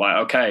kind of felt like,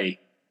 okay,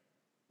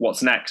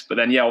 what's next? But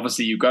then,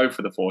 obviously you go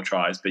for the 4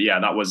 tries. But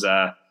that was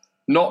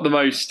not the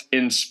most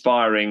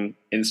inspiring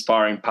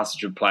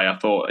passage of play. I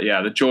thought,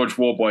 the George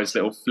Warboys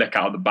little flick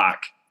out of the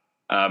back,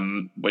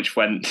 which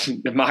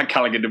Matt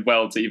Callagher did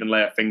well to even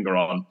lay a finger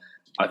on,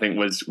 I think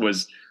was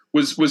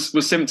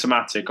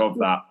symptomatic of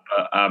that.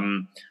 But,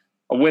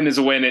 a win is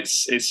a win.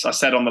 It's. I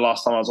said on the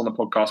last time I was on the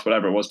podcast,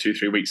 whatever it was,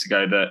 2-3 weeks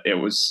ago, that it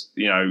was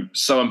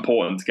so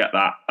important to get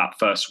that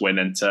first win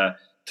and to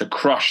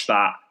crush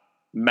that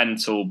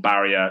mental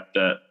barrier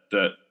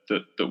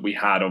that we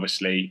had,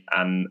 obviously.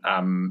 And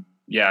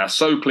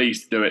so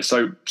pleased to do it.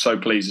 So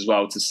pleased as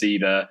well to see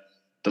the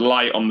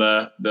light on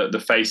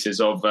the faces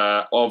of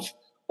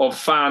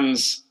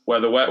fans,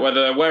 whether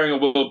they're wearing a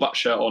Will Butt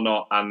shirt or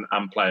not,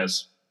 and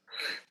players.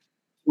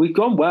 We've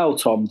gone well,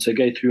 Tom, to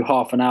go through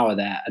half an hour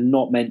there and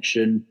not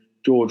mention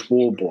George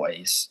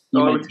Worboys.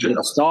 You mentioned at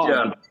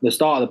the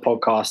start of the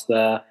podcast,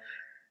 the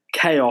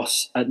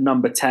chaos at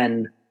number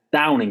 10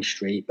 Downing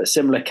Street, but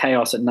similar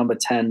chaos at number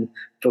 10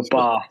 for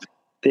Bath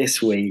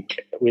this week,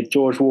 with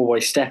George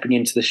Worboys stepping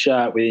into the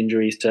shirt with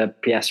injuries to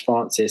P.S.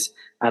 Francis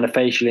and a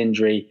facial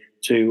injury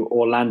to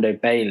Orlando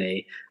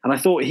Bailey. And I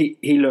thought he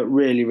looked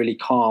really, really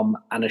calm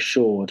and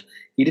assured.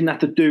 He didn't have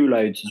to do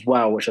loads as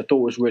well, which I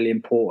thought was really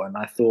important.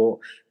 I thought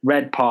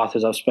Redpath,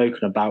 as I've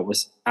spoken about,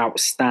 was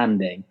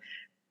outstanding,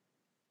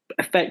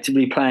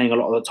 effectively playing a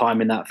lot of the time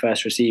in that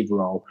first receiver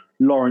role.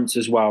 Lawrence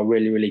as well,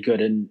 really, really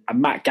good. And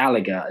Matt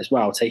Gallagher as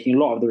well, taking a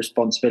lot of the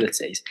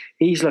responsibilities.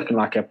 He's looking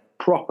like a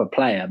proper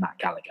player, Matt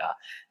Gallagher.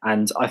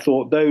 And I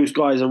thought those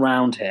guys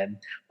around him,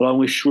 along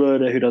with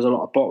Schroeder, who does a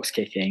lot of box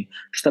kicking,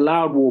 just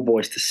allowed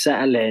Worboys to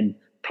settle in,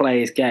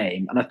 play his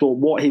game. And I thought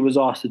what he was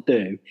asked to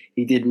do,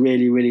 he did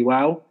really, really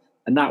well.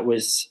 And that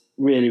was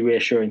really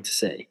reassuring to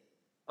see.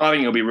 I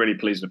think he'll be really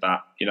pleased with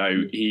that. You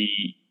know,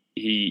 he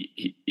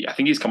I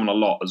think he's come on a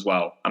lot as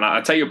well. And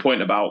I take your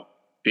point about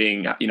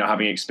being,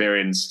 having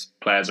experienced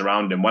players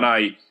around him. When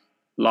I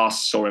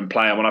last saw him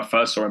play, and when I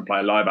first saw him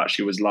play live,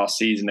 actually, was last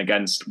season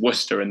against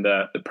Worcester in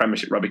the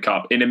Premiership Rugby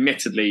Cup in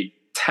admittedly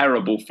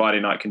terrible Friday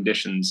night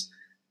conditions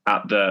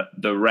at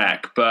the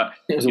Rec. But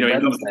it was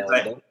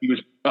Wednesday.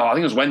 I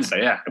think it was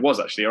Wednesday. Yeah, it was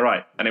actually. All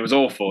right, and it was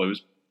awful. It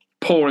was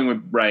pouring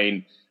with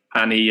rain,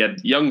 and he had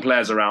young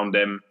players around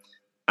him,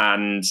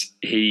 and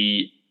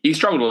he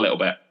struggled a little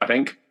bit. I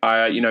think.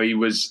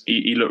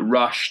 He looked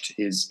rushed.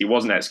 He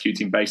wasn't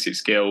executing basic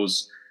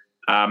skills,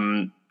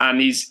 and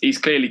he's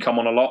clearly come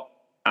on a lot.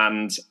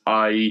 And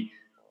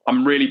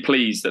I'm really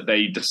pleased that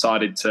they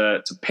decided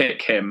to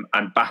pick him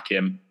and back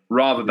him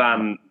rather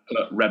than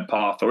put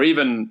Redpath or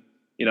even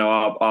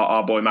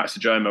our boy Max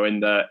Ajomo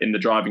in the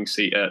driving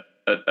seat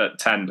at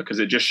 10, because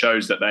it just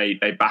shows that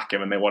they back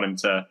him and they want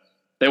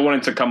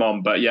him to come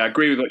on. But yeah, I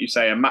agree with what you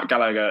say. And Matt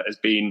Gallagher has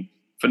been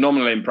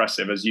phenomenally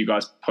impressive, as you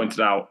guys pointed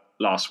out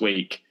last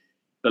week.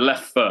 The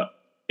left foot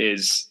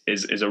is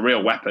a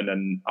real weapon,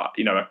 and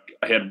he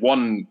had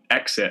one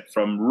exit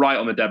from right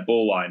on the dead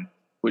ball line,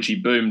 which he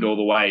boomed all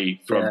the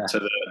way from to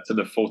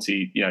the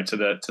 40,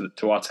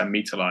 to our 10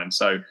 meter line.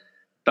 So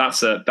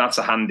that's a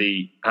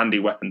handy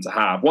weapon to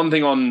have. One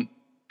thing on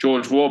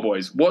George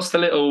Worboys, what's the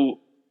little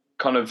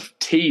kind of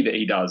tee that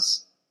he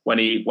does when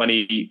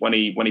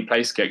he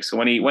place kicks? So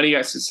when he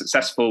gets a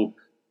successful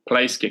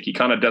place kick, he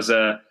kind of does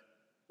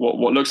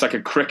what looks like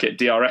a cricket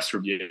DRS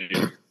review.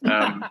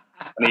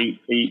 And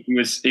he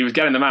was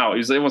getting them out. He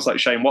was almost like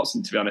Shane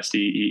Watson, to be honest.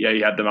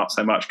 He had them out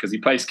so much because he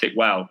plays kick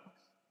well.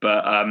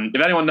 But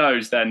if anyone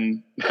knows,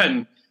 then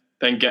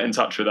get in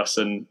touch with us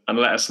and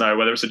let us know,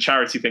 whether it's a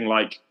charity thing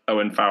like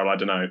Owen Farrell, I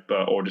don't know,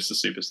 or just a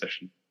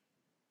superstition.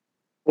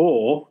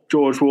 Or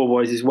George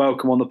Worboys is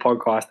welcome on the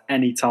podcast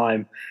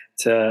anytime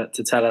to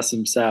tell us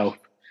himself.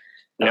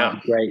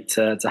 That'd be great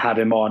to have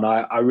him on.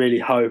 I really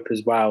hope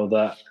as well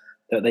that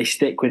they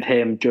stick with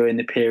him during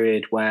the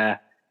period where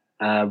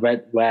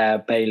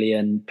Bailey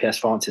and P.S.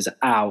 Francis are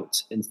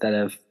out, instead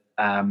of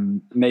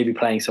maybe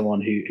playing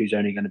someone who's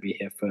only going to be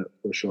here for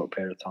a short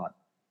period of time.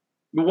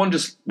 But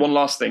one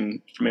last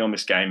thing for me on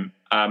this game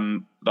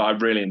that I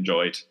really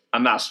enjoyed,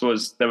 and there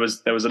was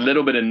a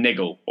little bit of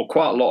niggle, or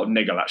quite a lot of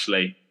niggle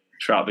actually,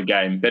 throughout the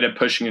game. Bit of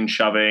pushing and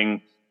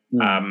shoving.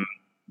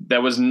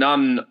 There was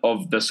none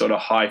of the sort of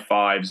high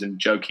fives and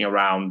joking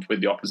around with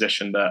the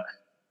opposition that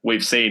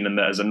we've seen and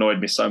that has annoyed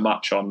me so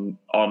much on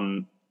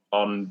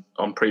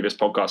previous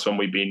podcasts when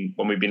we've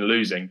been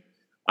losing.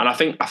 And I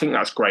think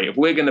that's great. If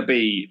we're going to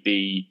be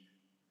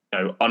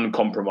the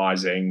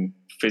uncompromising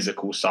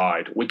physical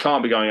side, we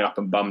can't be going up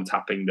and bum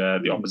tapping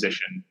the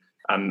opposition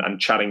and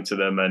chatting to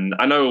them. And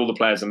I know all the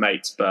players are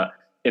mates, but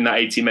in that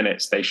 80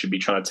 minutes, they should be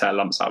trying to tear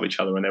lumps out of each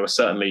other. And they were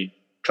certainly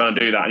trying to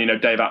do that.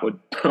 And, Dave Atwood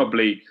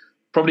probably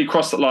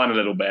crossed that line a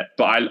little bit,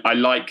 but I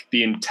like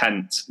the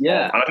intent.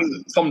 Yeah. And I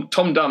think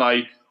Tom Dunn,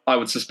 I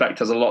would suspect,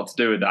 has a lot to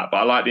do with that, but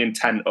I like the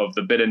intent of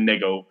the bit of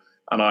niggle.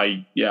 And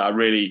I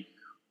really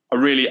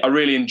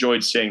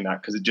enjoyed seeing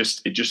that, because it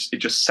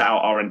just set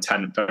out our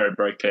intent very,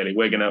 very clearly.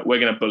 We're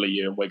gonna bully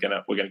you, and we're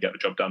gonna get the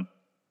job done.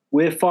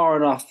 We're far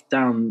enough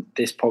down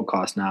this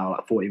podcast now,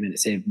 like 40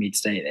 minutes in, for me to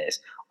say this.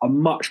 I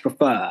much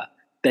prefer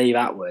Dave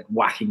Atwood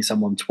whacking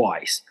someone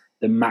twice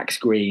than Max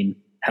Green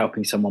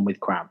helping someone with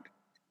cramp.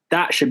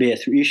 That should be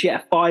you should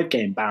get a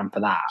 5-game ban for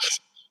that.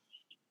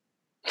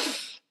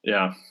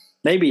 Yeah.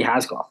 Maybe he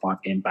has got a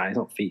 5-game ban. He's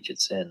not featured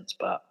since,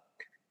 but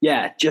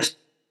yeah,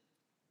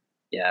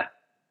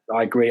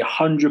 I agree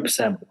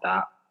 100% with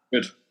that.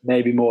 Good.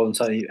 Maybe more than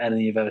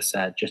anything you've ever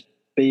said. Just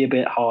be a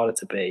bit harder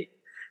to beat.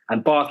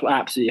 And Bath were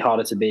absolutely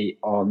harder to beat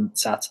on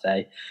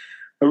Saturday.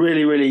 A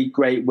really, really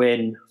great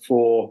win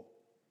for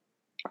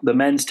the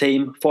men's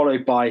team,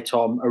 followed by,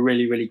 Tom, a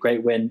really, really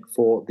great win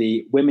for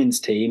the women's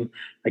team.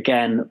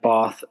 Again,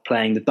 Bath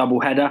playing the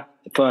doubleheader,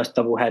 the first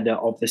doubleheader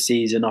of the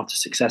season after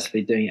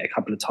successfully doing it a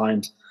couple of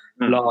times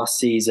last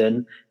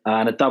season.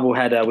 And a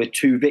doubleheader with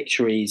 2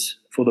 victories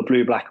for the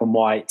blue, black and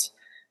white.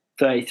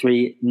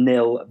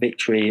 33-0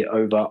 victory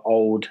over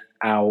Old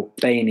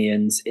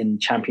Albanians in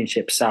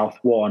Championship South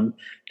 1.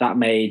 That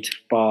made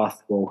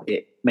Bath,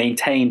 it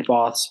maintained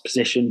Bath's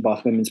position,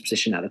 Bath women's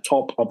position at the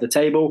top of the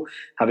table,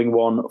 having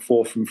won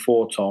 4 from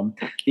 4, Tom.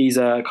 These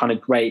are kind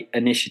of great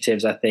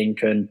initiatives, I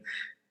think. And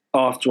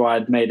after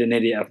I'd made an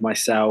idiot of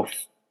myself,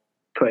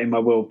 putting my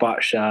Will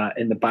Butcher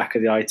in the back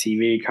of the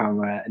ITV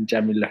camera and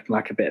generally looking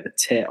like a bit of a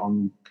tit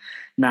on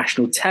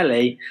national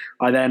telly,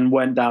 I then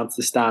went down to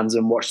the stands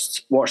and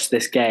watched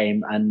this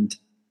game, and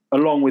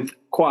along with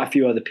quite a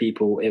few other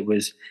people, it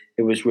was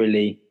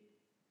really,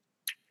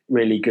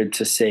 really good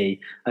to see.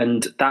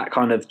 And that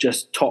kind of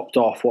just topped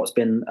off what's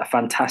been a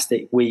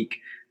fantastic week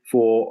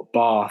for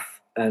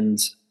Bath, and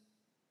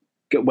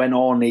went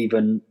on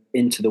even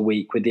into the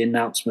week with the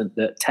announcement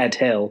that Ted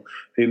Hill,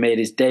 who made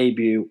his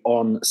debut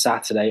on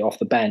Saturday off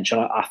the bench,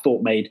 and I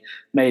thought made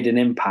an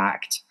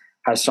impact,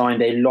 has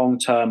signed a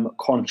long-term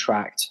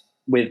contract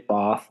with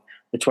Bath.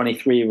 The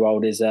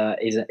 23-year-old is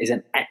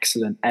an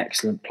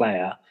excellent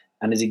player,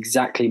 and is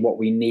exactly what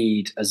we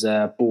need as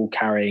a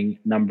ball-carrying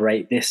number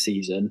 8 this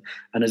season,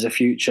 and as a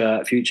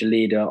future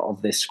leader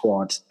of this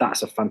squad.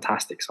 That's a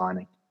fantastic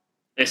signing.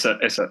 It's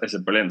a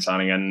brilliant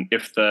signing, and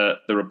if the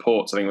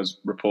reports, I think it was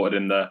reported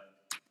in the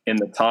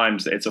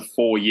Times, that it's a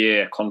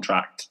 4-year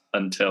contract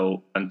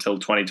until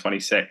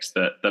 2026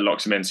 that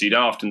locks him in. So you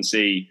don't often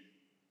see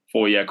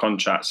 4-year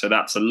contracts, so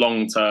that's a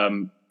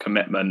long-term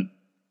commitment.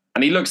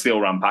 And he looks the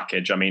all-round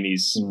package. I mean,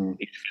 he's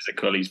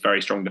physical. He's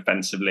very strong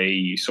defensively.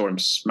 You saw him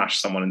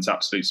smash someone into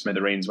absolute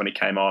smithereens when he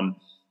came on.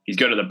 He's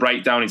good at the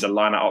breakdown. He's a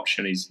line-out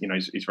option. He's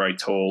very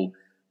tall.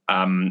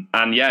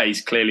 And yeah,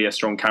 he's clearly a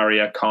strong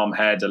carrier, calm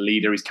head, a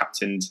leader. He's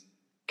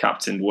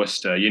captained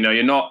Worcester.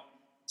 You're not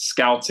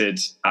scouted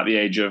at the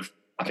age of,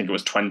 I think it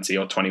was 20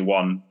 or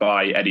 21,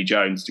 by Eddie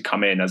Jones to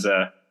come in as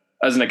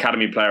an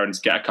academy player and to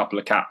get a couple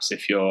of caps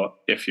if you're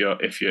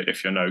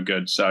no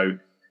good. So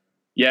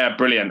yeah,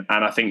 brilliant.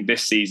 And I think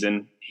this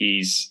season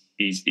he's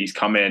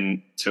come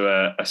in to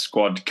a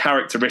squad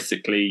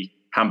characteristically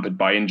hampered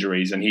by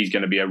injuries, and he's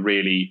going to be a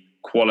really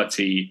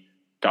quality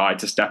guy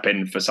to step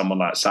in for someone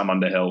like Sam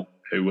Underhill,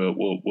 who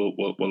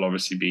will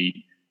obviously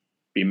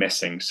be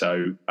missing.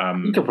 So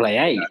he could play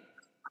 8.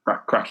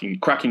 Cracking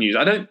news.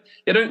 I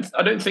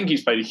don't think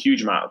he's played a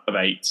huge amount of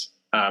 8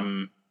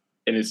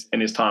 in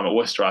his time at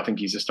Worcester. I think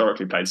he's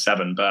historically played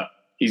 7, but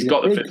he's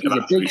got the fit. He's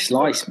a big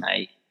slice,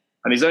 mate.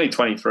 And he's only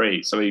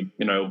 23, so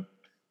he'll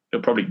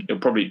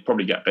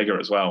probably get bigger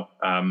as well.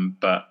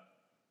 But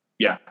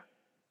yeah,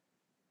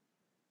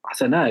 I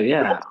don't know.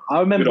 Yeah, I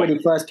remember when he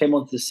first came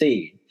onto the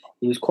scene,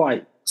 he was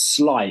quite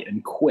slight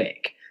and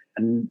quick.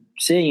 And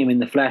seeing him in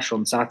the flesh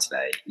on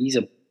Saturday, he's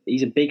a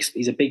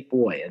big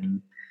boy,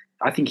 and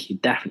I think he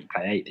could definitely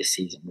play 8 this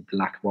season with the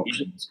lack of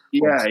options.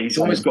 Yeah, he's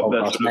almost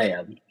got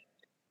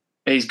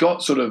he's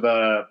got sort of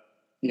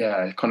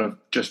kind of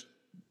just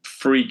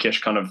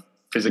freakish kind of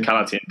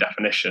physicality and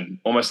definition,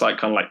 almost like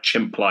kind of like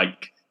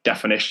chimp-like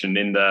definition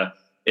in the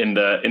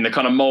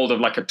kind of mold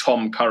of like a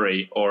Tom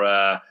Curry or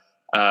a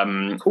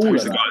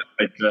who's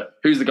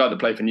the guy that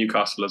played for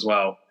Newcastle as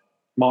well?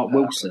 Mark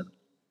Wilson.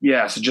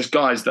 Yeah, so just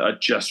guys that are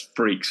just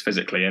freaks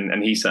physically,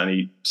 and he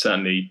certainly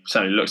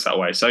looks that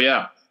way. So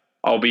yeah,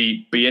 I'll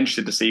be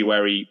interested to see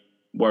where he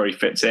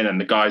fits in,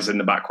 and the guys in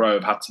the back row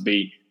have had to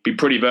be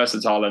pretty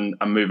versatile and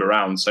move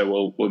around.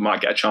 So we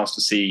might get a chance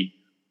to see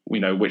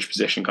which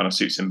position kind of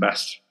suits him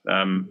best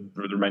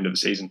for the remainder of the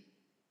season.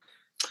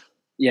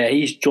 Yeah,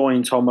 he's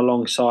joined, Tom,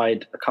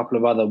 alongside a couple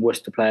of other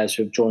Worcester players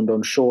who have joined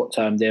on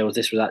short-term deals.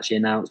 This was actually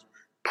announced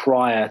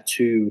prior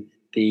to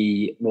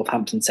the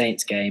Northampton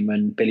Saints game,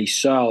 and Billy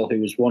Searle,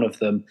 who was one of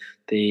them,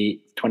 the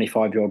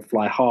 25-year-old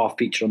fly half,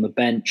 featured on the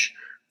bench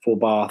for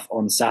Bath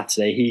on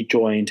Saturday. He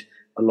joined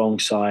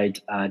alongside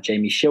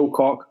Jamie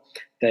Shilcock.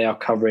 They are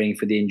covering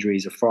for the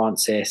injuries of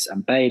Francis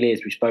and Bailey,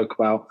 as we spoke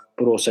about,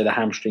 but also the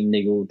hamstring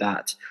niggle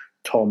that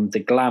Tom de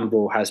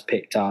Glanville has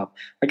picked up.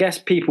 I guess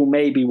people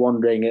may be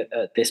wondering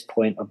at this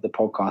point of the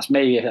podcast,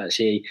 maybe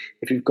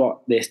if you've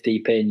got this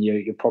deep in,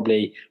 you're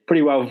probably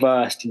pretty well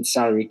versed in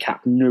salary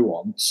cap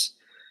nuance,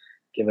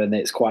 given that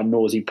it's quite a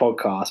noisy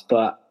podcast.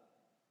 But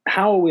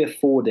how are we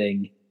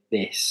affording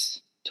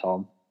this,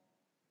 Tom?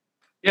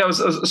 Yeah, I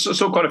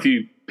saw quite a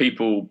few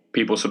people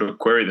sort of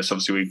query this.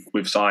 Obviously,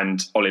 we've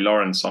signed Ollie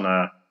Lawrence on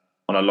a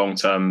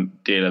long-term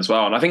deal as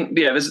well, and I think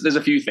there's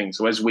a few things.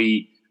 So as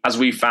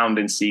we found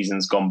in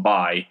seasons gone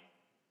by,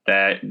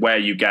 where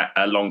you get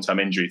a long-term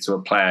injury to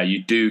a player,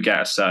 you do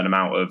get a certain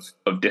amount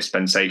of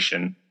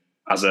dispensation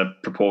as a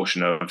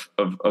proportion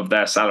of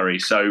their salary.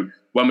 So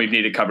when we've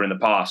needed cover in the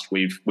past,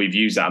 we've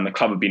used that, and the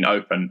club have been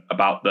open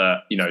about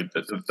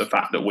the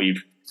fact that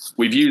we've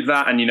used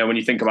that. And when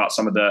you think about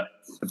some of the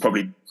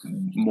probably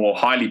more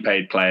highly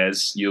paid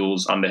players,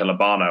 Yules, Underhill,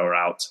 Abano are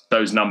out.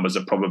 Those numbers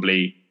are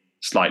probably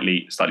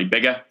slightly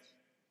bigger.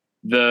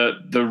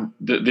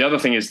 the other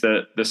thing is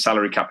that the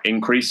salary cap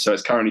increase. So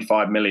it's currently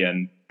 5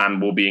 million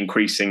and will be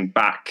increasing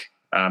back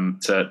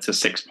to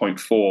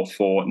 6.4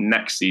 for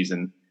next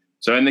season.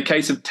 So in the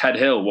case of Ted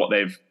Hill, what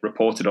they've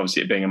reported,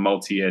 obviously it being a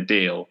multi-year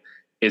deal,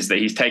 is that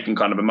he's taken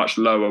kind of a much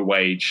lower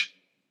wage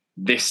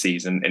this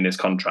season in his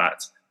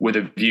contract, with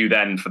a view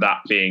then for that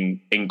being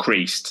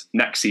increased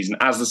next season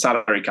as the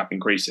salary cap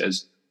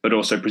increases, but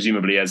also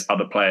presumably as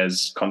other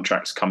players'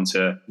 contracts come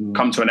to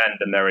an end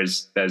and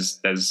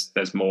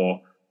there's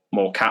more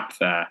cap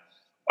there.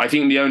 I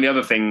think the only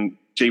other thing,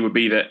 G, would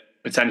be that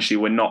potentially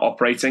we're not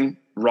operating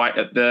right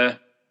at the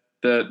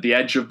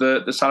edge of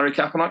the salary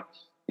cap.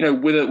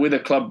 And with a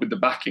club with the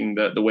backing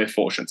that we're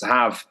fortunate to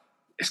have,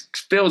 it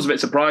feels a bit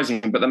surprising.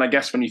 But then I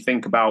guess when you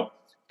think about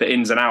the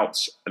ins and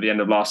outs at the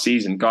end of last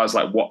season, guys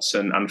like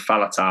Watson and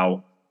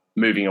Faletau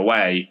moving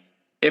away,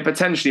 it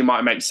potentially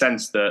might make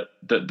sense that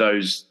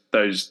those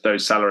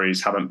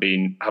salaries haven't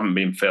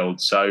been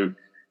filled. So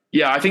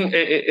yeah, I think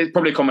it's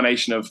probably a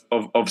combination of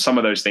some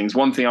of those things.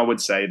 One thing I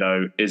would say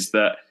though is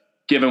that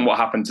given what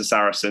happened to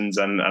Saracens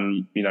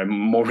and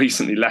more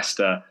recently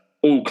Leicester,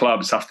 all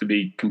clubs have to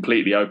be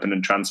completely open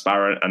and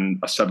transparent and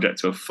are subject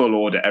to a full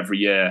audit every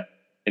year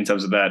in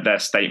terms of their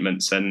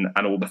statements and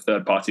all the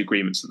third-party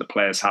agreements that the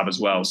players have as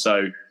well.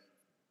 So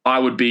I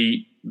would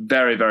be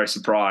very, very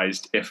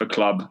surprised if a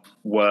club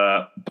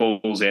were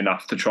ballsy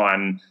enough to try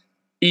and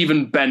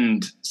even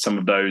bend some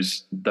of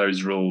those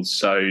rules.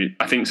 So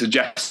I think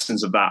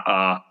suggestions of that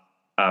are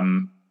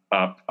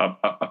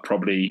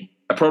probably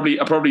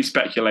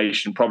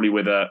speculation, probably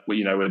with a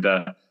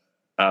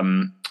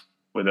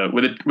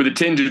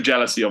tinge of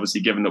jealousy, obviously,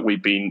 given that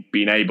we've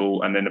been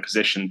able and in a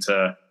position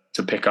to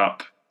pick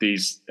up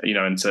these,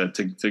 and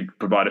to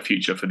provide a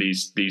future for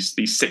these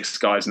 6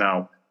 guys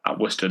now at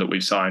Worcester that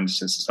we've signed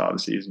since the start of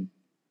the season.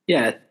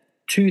 Yeah,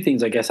 2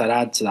 things I guess I'd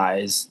add to that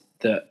is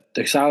that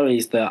the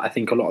salaries that I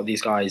think a lot of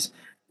these guys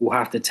will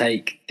have to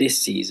take this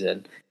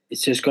season,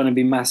 it's just going to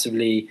be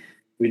massively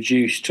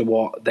reduced to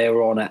what they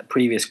were on at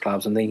previous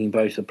clubs. I'm thinking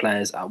both the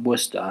players at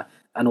Worcester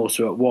and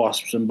also at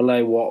Wasps, and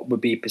below what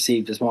would be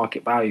perceived as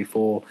market value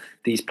for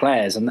these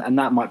players. And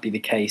that might be the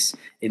case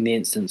in the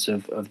instance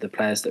of the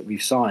players that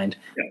we've signed.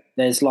 Yeah.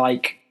 There's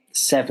like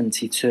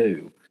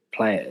 72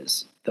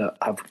 players that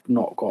have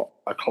not got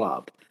a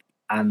club,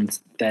 and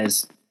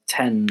there's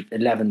 10,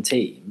 11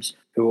 teams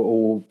who are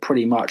all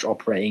pretty much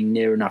operating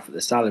near enough at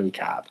the salary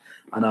cap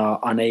and are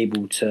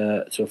unable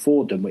to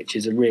afford them, which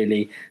is a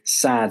really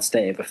sad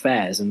state of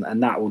affairs.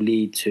 And that will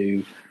lead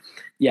to,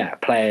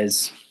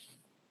 players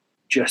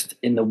just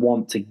in the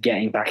want to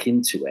getting back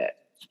into it,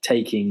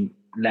 taking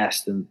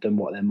less than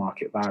what their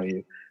market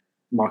value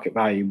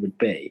would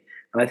be.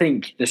 And I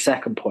think the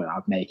second point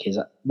I'd make is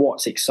that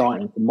what's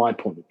exciting from my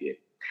point of view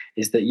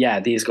is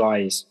that, these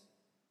guys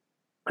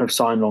have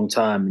signed long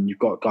term and you've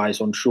got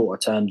guys on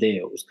shorter term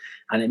deals.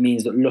 And it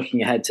means that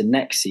looking ahead to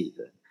next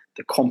season,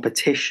 the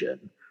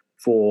competition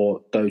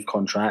for those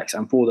contracts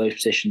and for those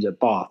positions at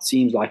Bath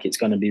seems like it's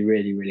going to be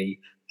really, really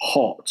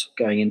hot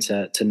going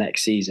into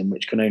next season,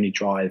 which can only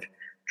drive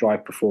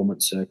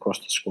performance across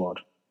the squad.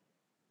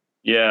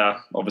 Yeah,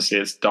 obviously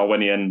it's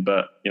Darwinian,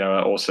 but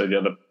also the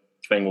other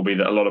thing will be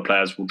that a lot of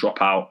players will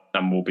drop out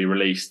and will be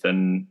released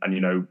and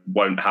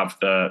won't have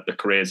the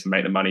careers and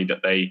make the money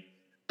that they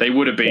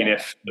would have been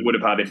if they would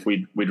have had if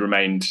we'd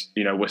remained.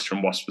 Worcester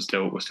and Wasps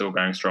were still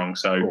going strong.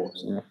 So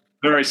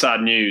very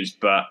sad news,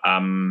 but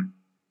and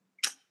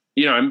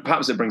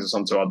perhaps it brings us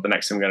on to the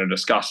next thing we're going to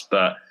discuss.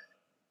 But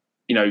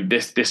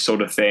this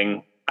sort of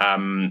thing.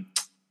 And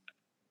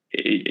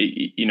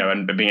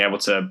being able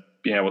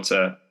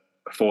to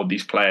afford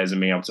these players and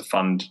being able to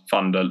fund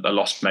a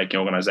loss-making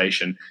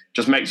organisation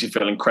just makes you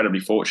feel incredibly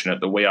fortunate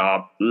that we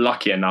are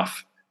lucky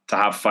enough to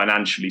have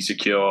financially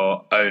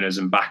secure owners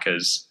and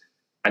backers.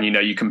 And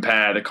you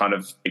compare the kind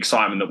of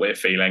excitement that we're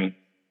feeling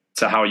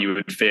to how you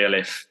would feel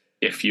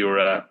if you were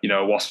a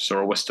Wasps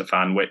or a Worcester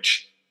fan,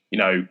 which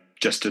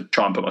just to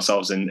try and put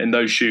myself in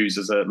those shoes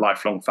as a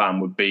lifelong fan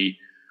would be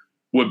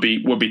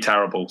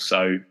terrible.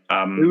 So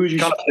who would you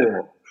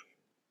support?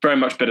 Very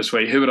much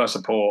bittersweet. Who would I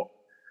support?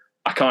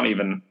 I can't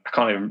even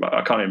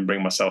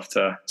bring myself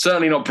to.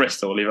 Certainly not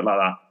Bristol. Leave it like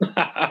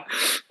that.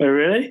 Oh,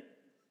 really?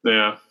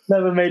 Yeah.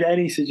 Never made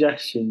any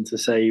suggestion to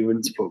say you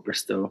wouldn't support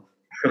Bristol.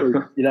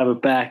 You'd have a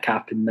bear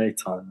cap in no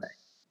time,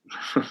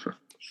 mate.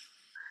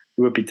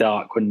 It would be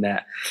dark, wouldn't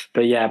it?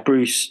 But yeah,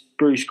 Bruce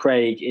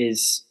Craig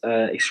is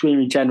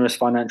extremely generous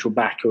financial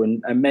backer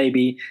and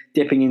maybe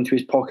dipping into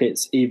his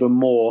pockets even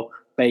more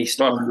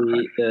based on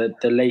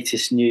the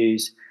latest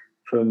news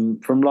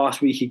from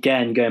last week,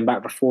 again going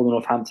back before the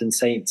Northampton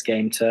Saints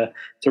game to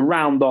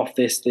round off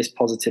this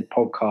positive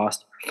podcast.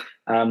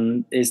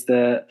 Is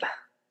that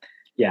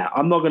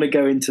I'm not going to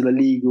go into the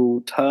legal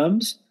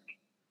terms,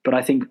 but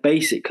I think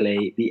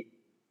basically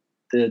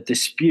the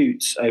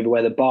disputes over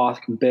whether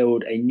Bath can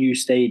build a new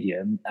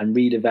stadium and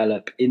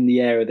redevelop in the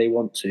area they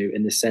want to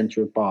in the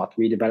centre of Bath,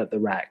 redevelop the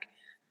Rec,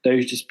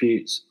 those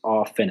disputes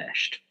are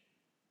finished,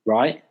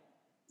 right?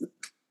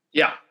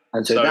 Yeah.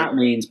 And so that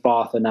means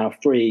Bath are now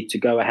free to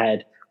go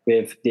ahead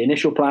with the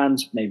initial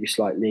plans, maybe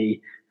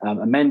slightly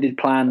amended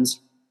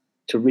plans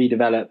to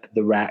redevelop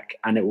the Rec,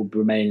 and it will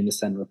remain in the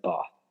centre of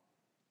Bath.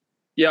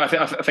 Yeah,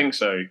 I think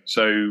so.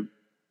 So,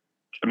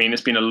 I mean,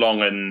 it's been a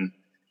long and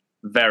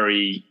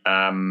very,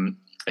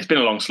 it's been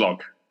a long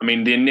slog. I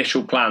mean, the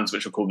initial plans,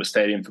 which were called the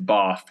Stadium for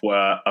Bath,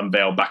 were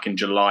unveiled back in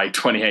July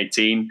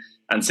 2018.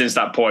 And since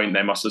that point,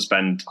 they must have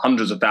spent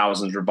hundreds of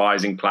thousands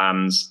revising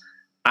plans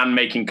and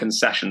making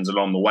concessions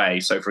along the way.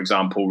 So, for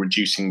example,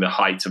 reducing the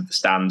height of the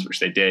stands, which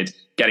they did,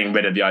 getting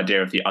rid of the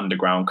idea of the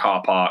underground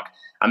car park.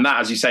 And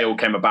that, as you say, all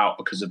came about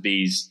because of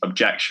these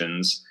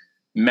objections,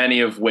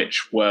 many of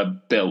which were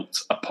built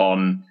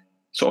upon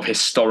sort of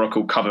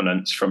historical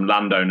covenants from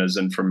landowners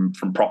and from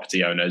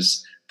property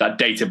owners that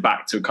dated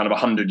back to kind of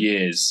 100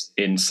 years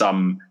in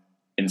some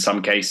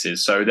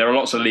cases. So there are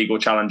lots of legal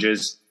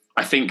challenges.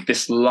 I think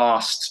this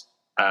last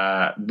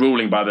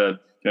ruling by the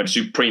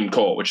Supreme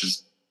Court, which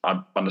is,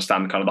 I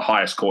understand, kind of the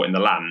highest court in the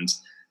land,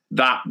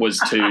 that was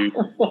to...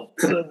 What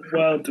the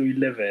world do we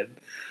live in?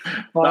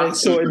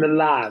 Highest court in the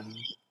land?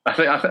 I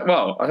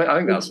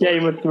think that's...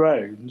 Game of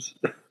Thrones.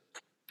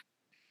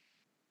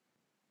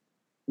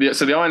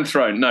 So the Iron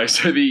Throne, no.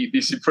 So the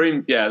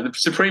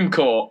Supreme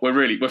Court.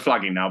 We're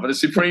flagging now, but the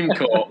Supreme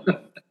Court.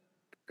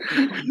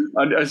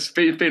 It's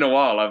been a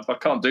while. I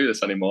can't do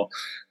this anymore.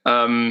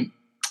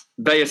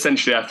 They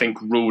essentially, I think,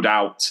 ruled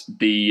out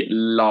the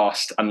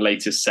last and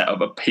latest set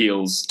of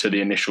appeals to the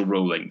initial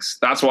rulings.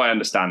 That's what I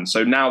understand.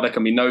 So now there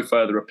can be no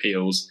further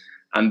appeals,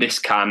 and this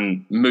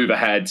can move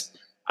ahead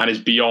and is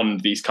beyond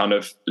these kind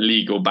of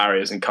legal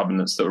barriers and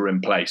covenants that were in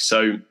place.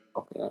 So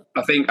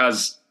I think,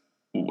 as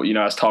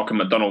Tarquin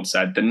McDonald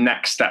said, the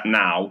next step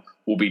now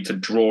will be to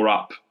draw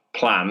up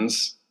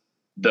plans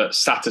that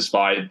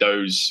satisfy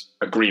those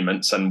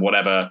agreements and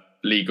whatever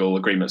legal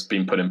agreements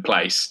been put in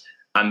place,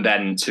 and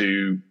then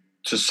to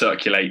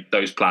circulate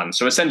those plans.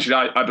 So essentially,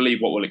 I believe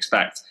what we'll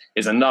expect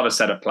is another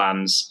set of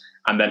plans,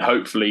 and then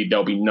hopefully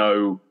there'll be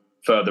no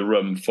further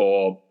room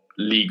for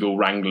legal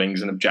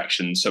wranglings and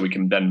objections, so we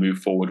can then move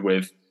forward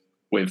with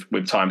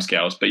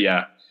timescales. But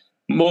yeah,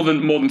 more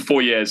than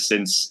 4 years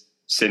since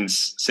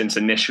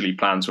initially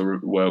plans were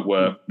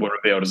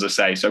revealed, as I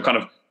say. So kind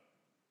of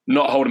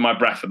not holding my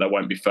breath that there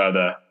won't be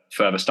further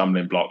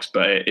stumbling blocks,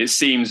 but it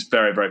seems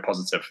very, very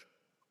positive.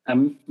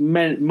 And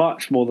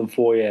much more than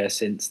 4 years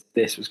since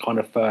this was kind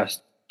of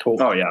first talked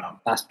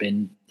about. That's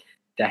been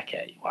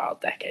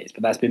decades,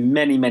 but that's been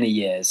many, many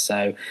years.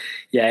 So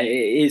yeah, it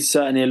is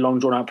certainly a long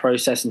drawn out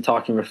process, and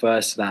Tarquin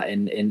refers to that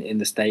in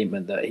the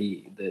statement that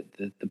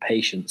the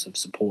patience of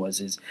supporters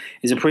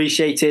is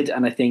appreciated.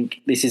 And I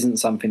think this isn't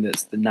something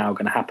that's now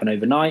going to happen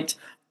overnight,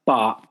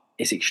 but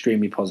it's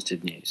extremely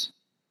positive news.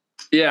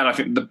 Yeah, and I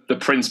think the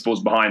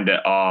principles behind it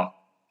are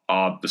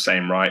the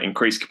same, right?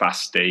 Increase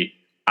capacity,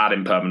 add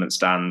in permanent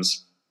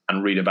stands,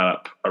 and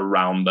redevelop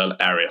around the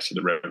area, so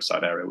the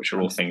Riverside area, which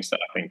are all things that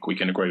I think we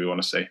can agree we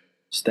want to see.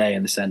 Stay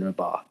in the centre of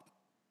Bath.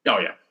 Oh,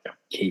 yeah.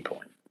 Key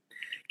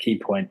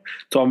point.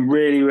 Tom,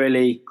 really,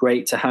 really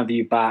great to have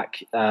you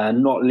back,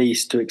 not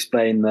least to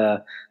explain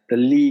the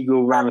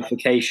legal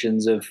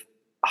ramifications of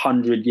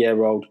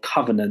 100-year-old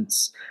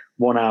covenants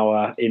 1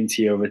 hour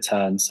into your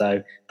return.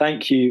 So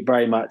thank you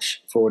very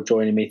much for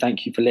joining me.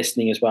 Thank you for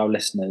listening as well,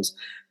 listeners.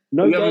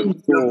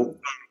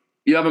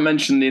 You haven't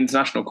mentioned the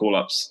international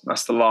call-ups.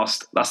 That's the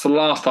last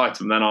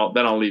item. Then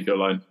I'll leave you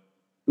alone.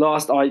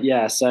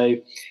 So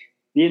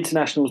the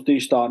internationals do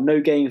start. No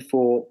game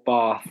for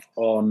Bath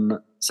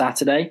on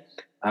Saturday.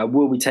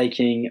 We'll be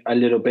taking a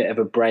little bit of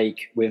a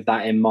break with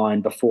that in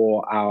mind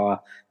before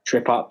our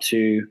trip up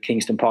to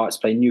Kingston Park to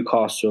play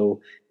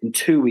Newcastle in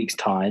 2 weeks'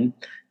 time.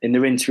 In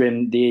the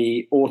interim,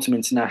 the autumn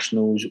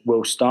internationals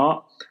will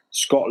start.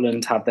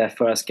 Scotland have their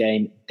first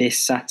game this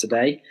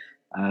Saturday,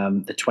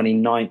 the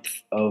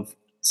 29th of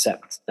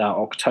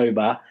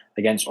October,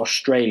 against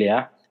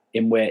Australia,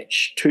 in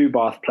which two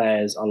Bath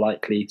players are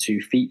likely to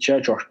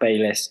feature, Josh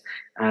Bayliss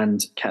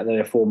and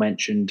the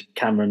aforementioned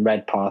Cameron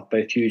Redpath,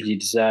 both hugely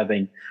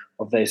deserving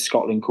of those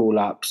Scotland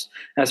call-ups.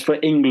 As for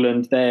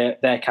England,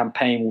 their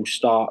campaign will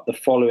start the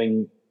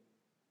following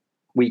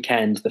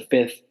weekend, the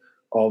 5th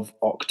of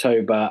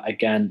October,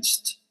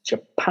 against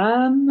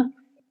Japan?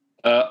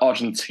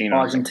 Argentina.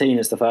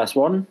 Argentina's the first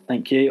one.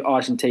 Thank you.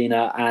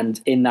 Argentina. And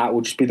in that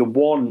will just be the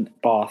one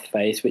Bath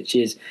face, which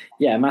is,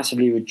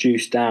 massively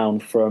reduced down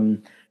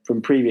from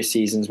previous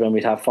seasons when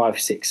we'd have 5,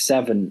 6,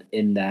 7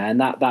 in there.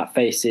 And that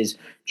faces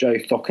Joe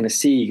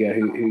Thokanasiga,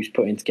 who's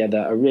putting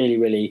together a really,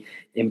 really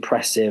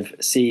impressive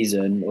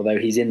season, although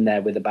he's in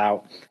there with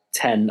about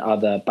 10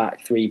 other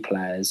back three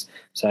players.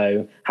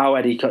 So how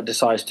Eddie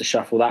decides to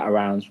shuffle that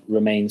around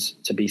remains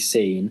to be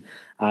seen.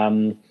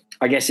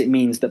 I guess it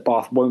means that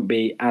Bath won't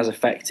be as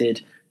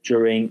affected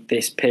during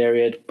this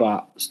period,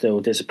 but still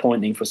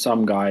disappointing for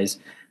some guys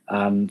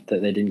that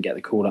they didn't get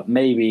the call up.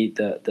 Maybe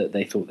that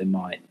they thought they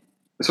might.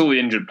 It's all the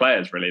injured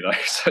players, really, though,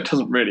 so it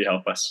doesn't really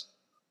help us.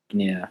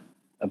 Yeah.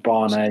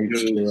 Barno,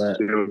 Stewart,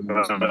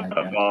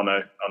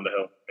 Barno,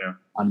 Underhill. Yeah.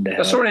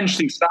 Underhill. I saw an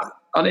interesting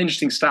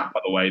stat,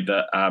 by the way,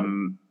 that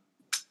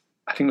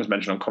I think was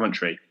mentioned on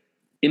commentary.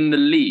 In the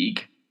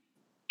league,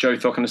 Joe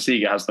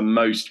Thokanasiga has the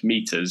most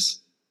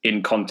meters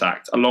in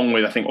contact, along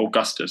with, I think,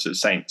 Augustus at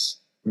Saints.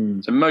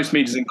 So most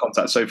meters in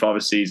contact so far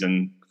this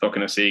season,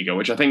 Thokanasiga,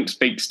 which I think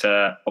speaks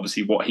to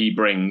obviously what he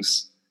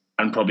brings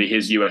and probably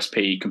his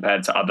USP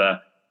compared to other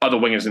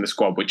wingers in the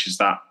squad, which is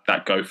that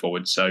go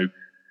forward. So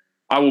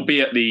I will be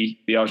at the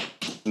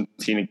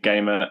Argentina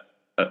game at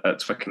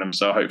Twickenham,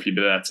 so I hope you'll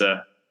be there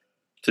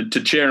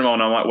to cheer him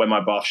on. I might wear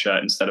my Bath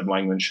shirt instead of my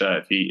England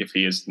shirt if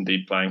he is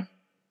indeed playing.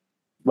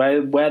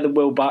 Wear the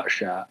Will Butt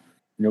shirt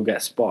and you'll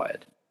get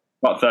spotted.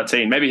 About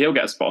 13. Maybe he'll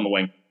get a spot on the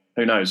wing.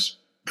 Who knows?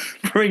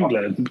 For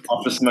England.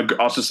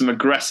 After some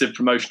aggressive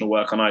promotional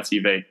work on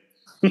ITV.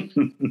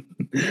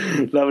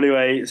 Lovely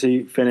way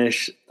to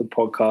finish the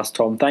podcast,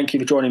 Tom. Thank you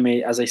for joining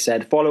me. As I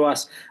said, follow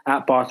us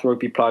at Bath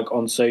Rugby Plug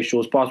on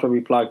socials,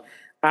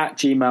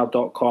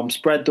 bathrugbyplug@gmail.com.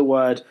 Spread the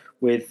word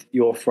with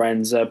your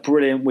friends. A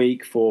brilliant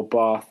week for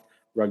Bath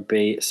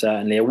Rugby,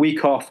 certainly. A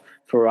week off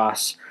for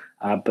us,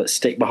 but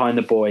stick behind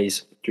the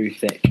boys through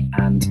thick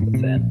and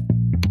thin.